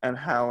and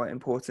how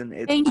important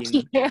it's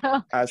been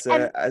as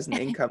an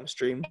income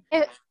stream.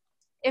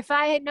 If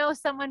I know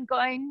someone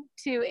going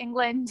to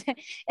England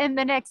in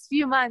the next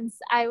few months,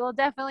 I will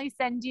definitely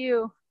send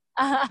you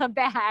a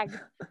bag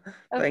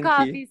of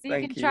coffee so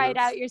you can try it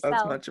out yourself.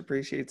 That's much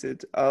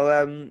appreciated.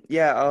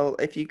 I'll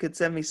if you could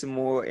send me some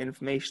more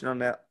information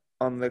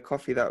on the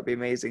coffee, that would be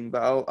amazing.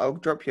 But I'll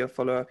drop you a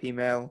follow-up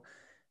email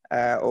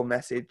or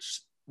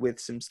message with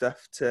some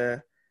stuff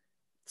to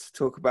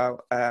talk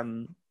about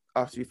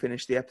after we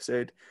finish the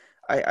episode.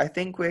 I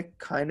think we're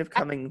kind of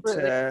coming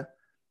to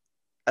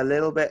a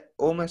little bit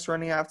almost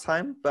running out of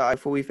time, but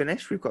before we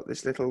finish, we've got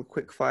this little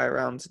quick fire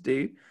round to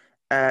do.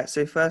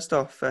 So first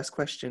off, first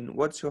question,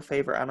 what's your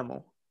favorite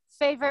animal?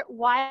 Favorite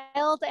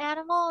wild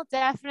animal?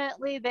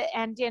 Definitely the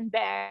Andean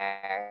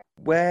bear.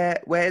 Where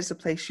is the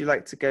place you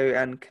like to go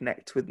and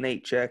connect with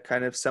nature?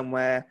 Kind of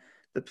somewhere,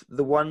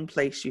 the one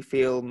place you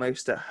feel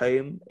most at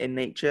home in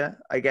nature,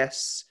 I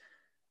guess,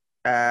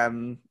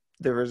 the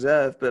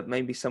reserve, but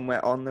maybe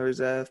somewhere on the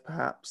reserve,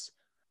 perhaps.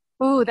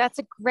 Ooh, that's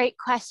a great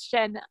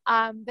question.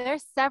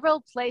 There's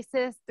several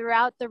places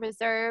throughout the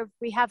reserve.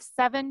 We have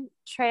 7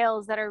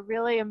 trails that are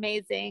really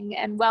amazing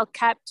and well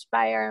kept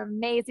by our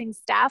amazing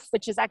staff,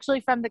 which is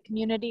actually from the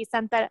community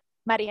Santa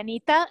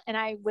Marianita. And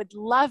I would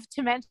love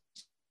to mention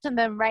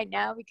them right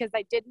now because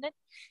I didn't.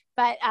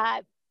 But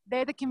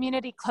they're the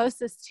community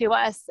closest to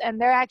us, and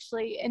they're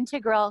actually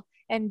integral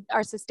in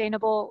our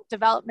sustainable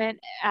development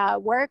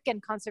work and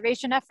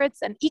conservation efforts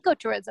and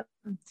ecotourism.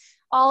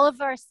 All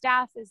of our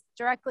staff is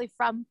directly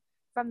from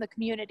the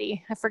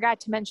community. I forgot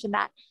to mention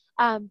that.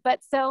 But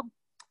so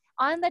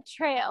on the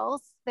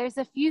trails, there's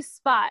a few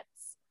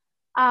spots.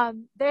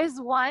 There's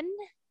one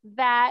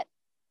that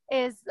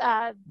is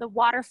the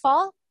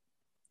waterfall,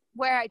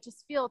 where I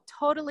just feel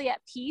totally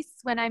at peace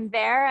when I'm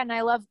there. And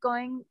I love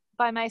going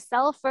by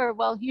myself, or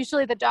well,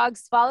 usually the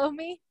dogs follow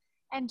me,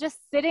 and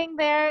just sitting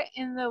there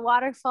in the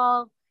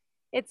waterfall.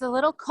 It's a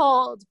little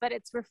cold, but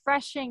it's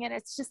refreshing, and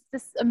it's just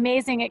this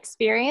amazing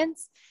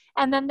experience.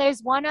 And then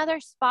there's one other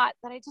spot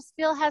that I just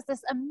feel has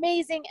this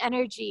amazing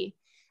energy.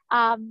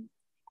 And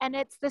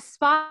it's the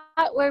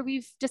spot where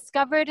we've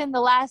discovered in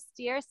the last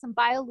year some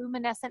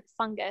bioluminescent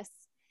fungus.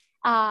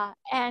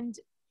 And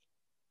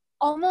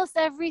almost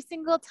every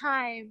single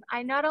time,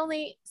 I not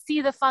only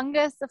see the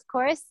fungus, of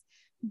course,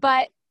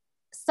 but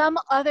some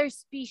other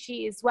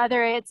species,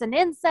 whether it's an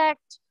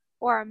insect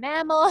or a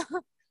mammal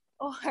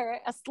or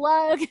a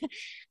slug,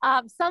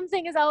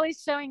 something is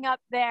always showing up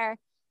there.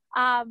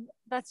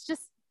 That's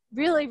just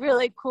really,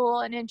 really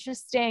cool and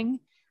interesting.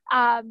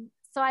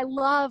 So I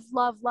love,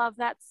 love, love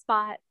that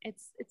spot.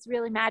 It's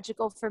really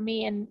magical for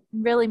me and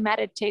really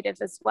meditative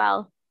as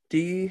well. Do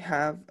you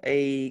have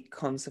a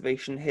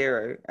conservation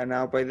hero? And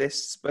now by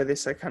this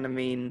I kind of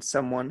mean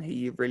someone who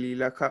you really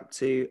look up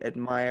to,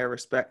 admire,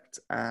 respect,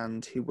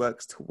 and who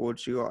works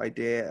towards your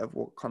idea of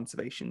what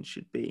conservation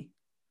should be.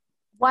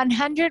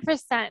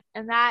 100%.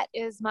 And that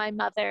is my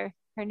mother.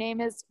 Her name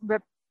is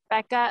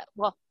Rebecca,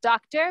 well,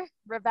 Dr.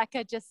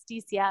 Rebecca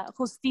Justicia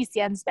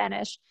in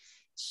Spanish.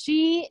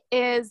 She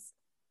is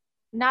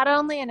not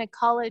only an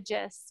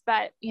ecologist,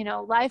 but,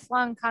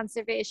 lifelong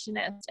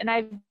conservationist. And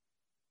I've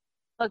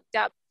looked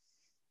up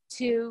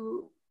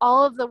to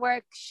all of the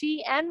work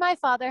she and my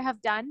father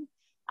have done.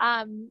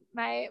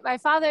 My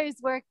father's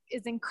work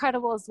is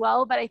incredible as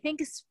well, but I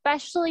think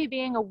especially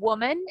being a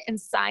woman in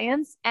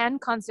science and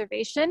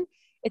conservation,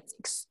 it's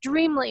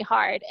extremely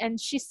hard. And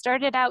she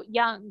started out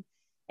young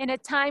in a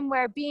time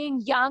where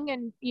being young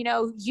and,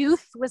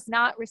 youth was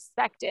not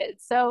respected.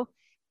 So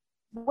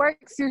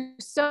worked through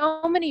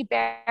so many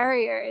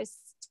barriers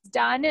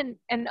done,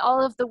 and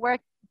all of the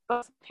work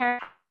both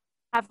parents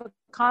have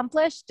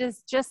accomplished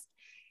is just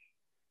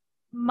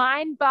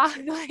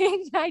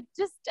mind-boggling.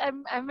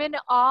 I'm in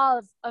awe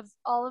of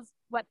all of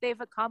what they've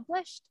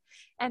accomplished.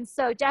 And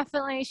so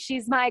definitely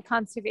she's my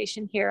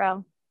conservation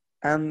hero.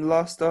 And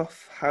last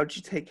off, how do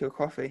you take your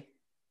coffee?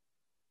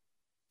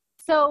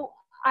 So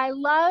I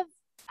love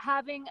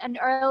having an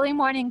early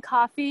morning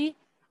coffee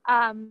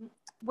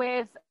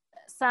with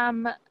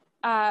some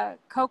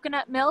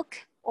coconut milk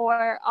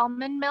or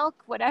almond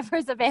milk,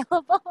 whatever's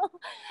available.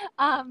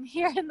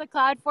 Here in the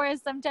cloud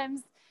forest,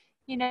 sometimes,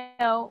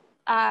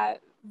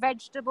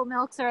 vegetable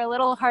milks are a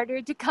little harder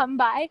to come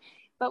by,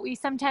 but we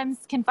sometimes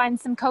can find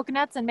some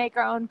coconuts and make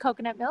our own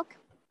coconut milk.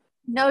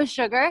 No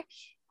sugar.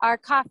 Our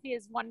coffee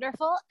is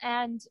wonderful,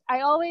 and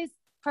I always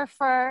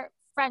prefer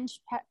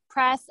French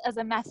press as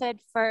a method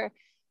for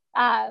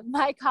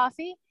my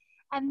coffee.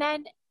 And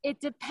then it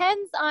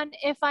depends on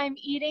if I'm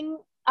eating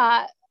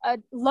a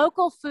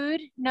local food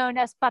known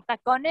as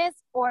patacones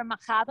or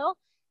majado,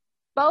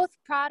 both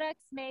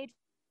products made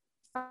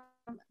from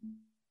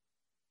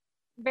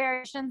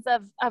variations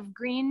of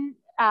green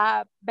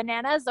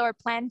bananas or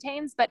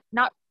plantains, but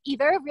not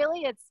either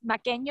really. It's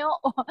maqueño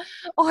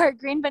or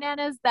green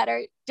bananas that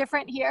are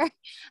different here.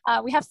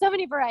 We have so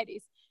many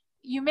varieties.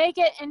 You make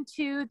it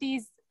into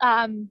these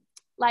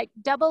like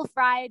double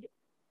fried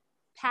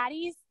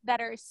patties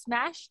that are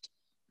smashed,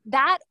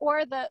 that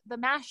or the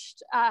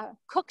mashed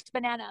cooked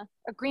banana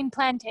or green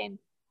plantain.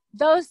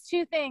 Those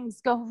two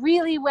things go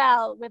really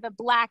well with a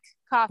black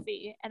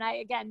coffee. And I,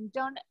 again,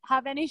 don't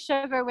have any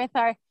sugar with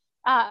our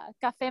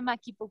Café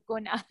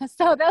Maquipucuna.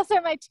 So those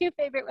are my 2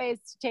 favorite ways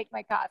to take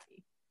my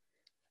coffee.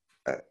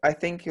 I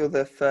think you're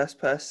the first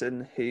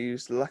person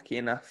who's lucky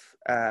enough,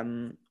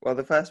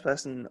 the first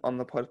person on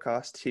the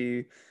podcast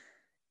who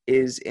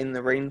is in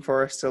the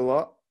rainforest a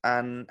lot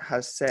and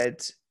has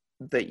said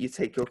that you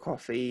take your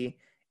coffee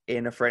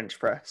in a French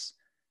press.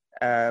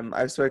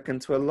 I've spoken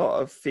to a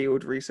lot of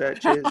field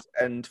researchers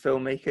and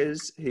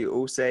filmmakers who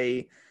all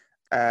say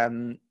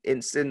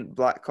instant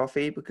black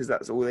coffee because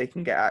that's all they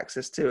can get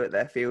access to at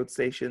their field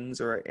stations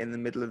or in the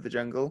middle of the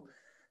jungle.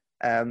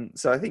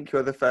 So I think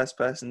you're the first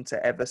person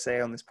to ever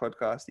say on this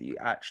podcast that you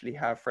actually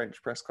have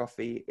French press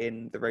coffee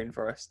in the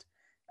rainforest.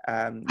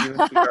 You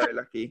must be very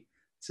lucky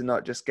to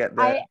not just get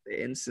the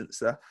instant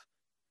stuff.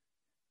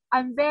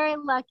 I'm very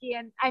lucky.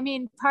 And I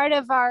mean, part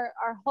of our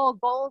whole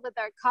goal with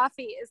our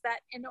coffee is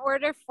that in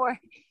order for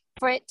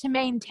it to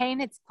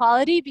maintain its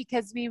quality,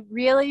 because we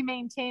really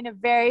maintain a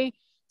very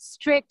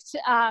strict,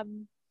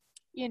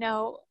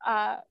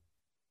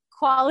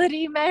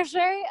 quality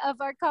measure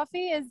of our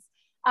coffee, is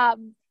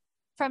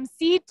from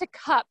seed to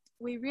cup.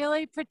 We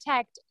really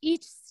protect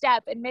each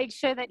step and make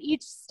sure that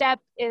each step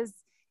is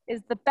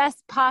the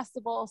best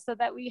possible so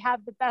that we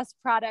have the best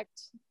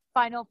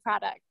final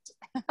product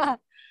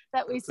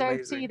that we serve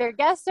amazing. To either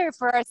guests or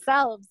for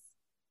ourselves.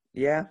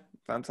 Yeah,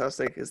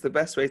 fantastic. It's the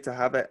best way to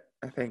have it,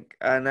 I think.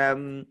 And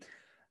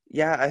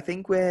I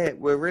think we're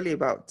really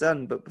about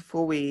done. But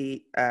before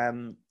we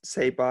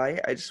say bye,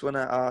 I just want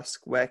to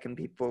ask, where can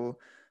people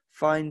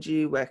find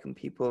you? Where can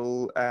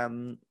people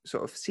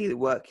sort of see the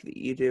work that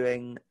you're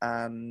doing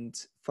and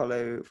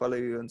follow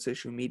you on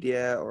social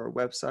media or a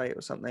website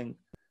or something?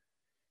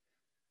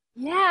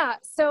 Yeah,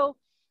 so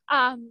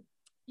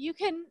you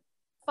can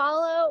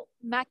follow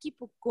Maki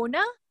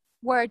Pukuna.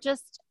 We're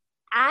just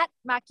at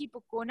Maki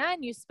Pukuna,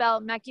 and you spell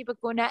Maki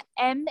Pukuna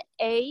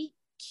MAQUIPUCUNA.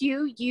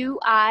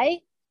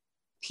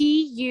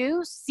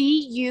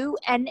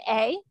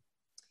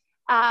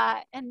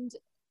 And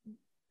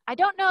I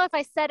don't know if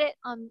I said it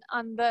on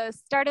the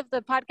start of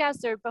the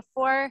podcast or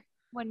before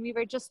when we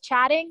were just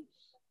chatting,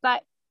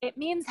 but it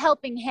means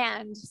helping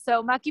hand.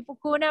 So Maki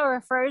Pukuna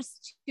refers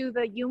to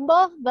the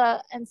Yumbo,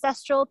 the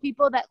ancestral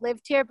people that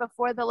lived here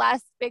before the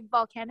last big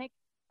volcanic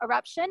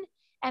eruption.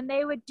 And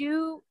they would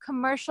do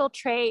commercial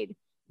trade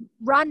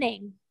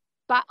running,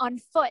 but on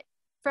foot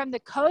from the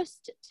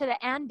coast to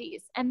the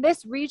Andes. And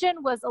this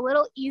region was a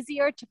little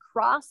easier to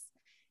cross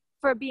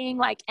for being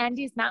like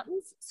Andes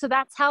Mountains. So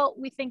that's how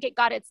we think it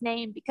got its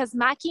name, because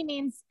Maki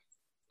means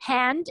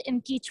hand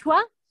in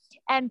Quechua,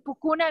 and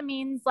Pukuna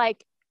means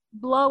like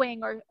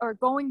blowing or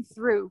going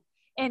through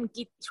in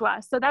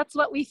Quechua. So that's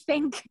what we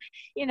think,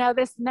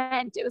 this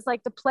meant. It was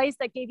like the place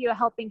that gave you a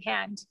helping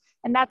hand.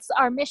 And that's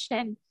our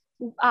mission,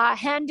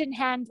 hand in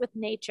hand with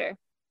nature.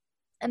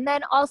 And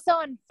then also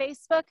on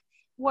Facebook,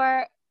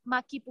 we're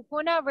Maki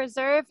Pukuna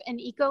Reserve and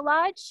Eco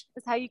Lodge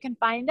is how you can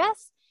find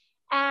us.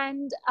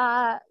 And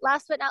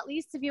last but not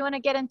least, if you want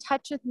to get in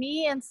touch with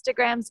me,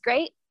 Instagram's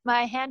great.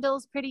 My handle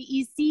is pretty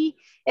easy.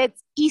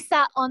 It's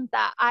Isa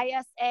Onta,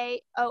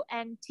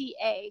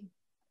 ISAONTA.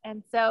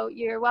 And so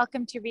you're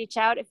welcome to reach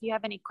out if you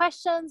have any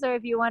questions or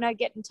if you want to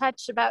get in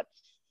touch about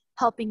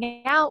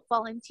helping out,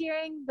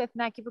 volunteering with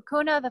Maki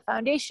Pukuna, the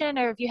foundation,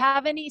 or if you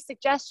have any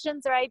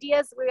suggestions or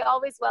ideas, we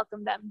always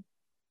welcome them.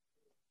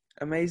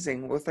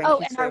 Amazing. Well, thank you so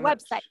much. Oh, and our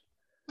website.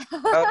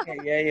 Okay,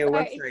 yeah,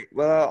 website.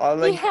 Well, I'll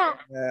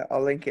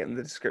link it in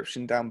the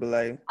description down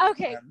below.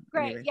 Okay,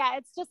 great. Anyway. Yeah,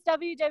 it's just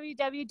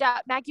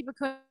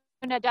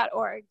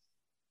www.makipukuna.org.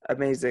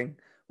 Amazing.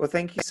 Well,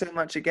 thank you so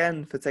much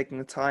again for taking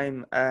the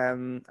time. I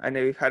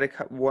know we've had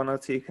one or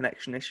two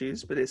connection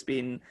issues, but it's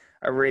been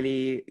a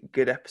really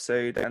good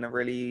episode and a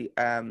really,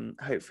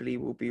 hopefully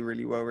will be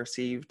really well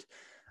received.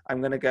 I'm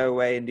going to go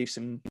away and do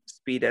some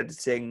speed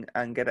editing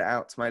and get it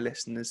out to my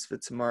listeners for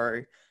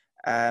tomorrow.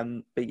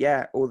 But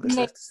yeah, all that's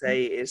left to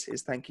say is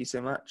thank you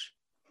so much.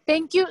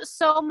 Thank you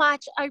so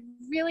much. I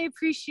really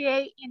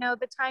appreciate,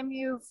 the time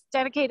you've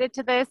dedicated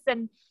to this,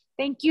 and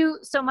thank you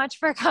so much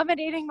for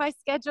accommodating my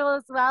schedule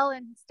as well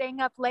and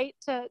staying up late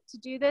to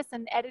do this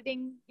and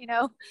editing,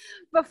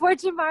 before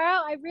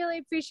tomorrow. I really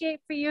appreciate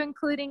for you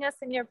including us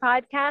in your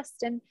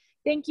podcast, and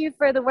thank you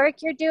for the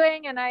work you're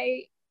doing. And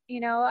I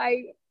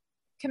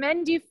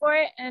commend you for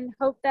it and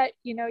hope that,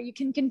 you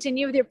can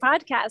continue with your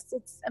podcast.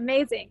 It's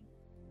amazing.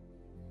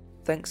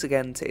 Thanks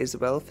again to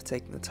Isabel for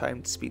taking the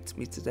time to speak to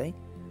me today.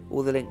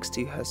 All the links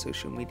to her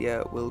social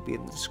media will be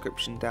in the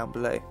description down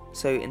below.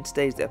 So in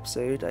today's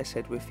episode, I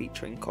said we're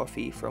featuring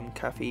coffee from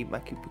Cafe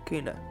Maki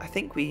Pukuna. I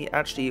think we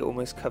actually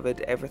almost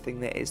covered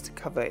everything there is to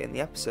cover in the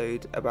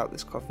episode about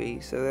this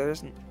coffee, so there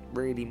isn't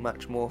really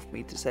much more for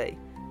me to say.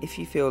 If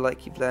you feel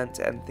like you've learned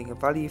anything of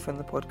value from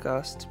the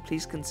podcast,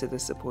 please consider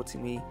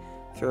supporting me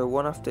through a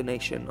one-off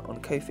donation on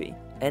Ko-fi.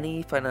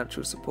 Any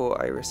financial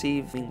support I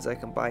receive means I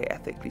can buy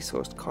ethically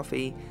sourced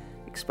coffee,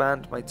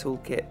 expand my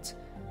toolkit,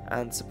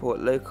 and support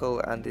local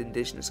and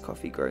indigenous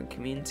coffee growing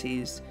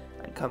communities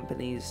and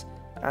companies,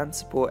 and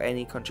support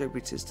any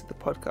contributors to the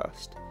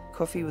podcast.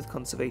 Coffee with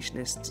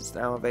Conservationists is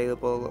now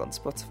available on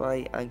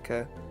Spotify,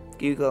 Anchor,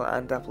 Google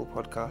and Apple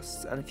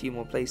Podcasts, and a few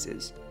more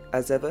places.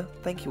 As ever,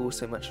 thank you all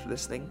so much for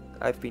listening.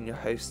 I've been your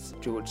host,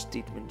 George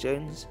Dieterman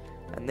Jones,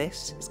 and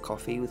this is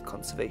Coffee with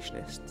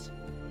Conservationists.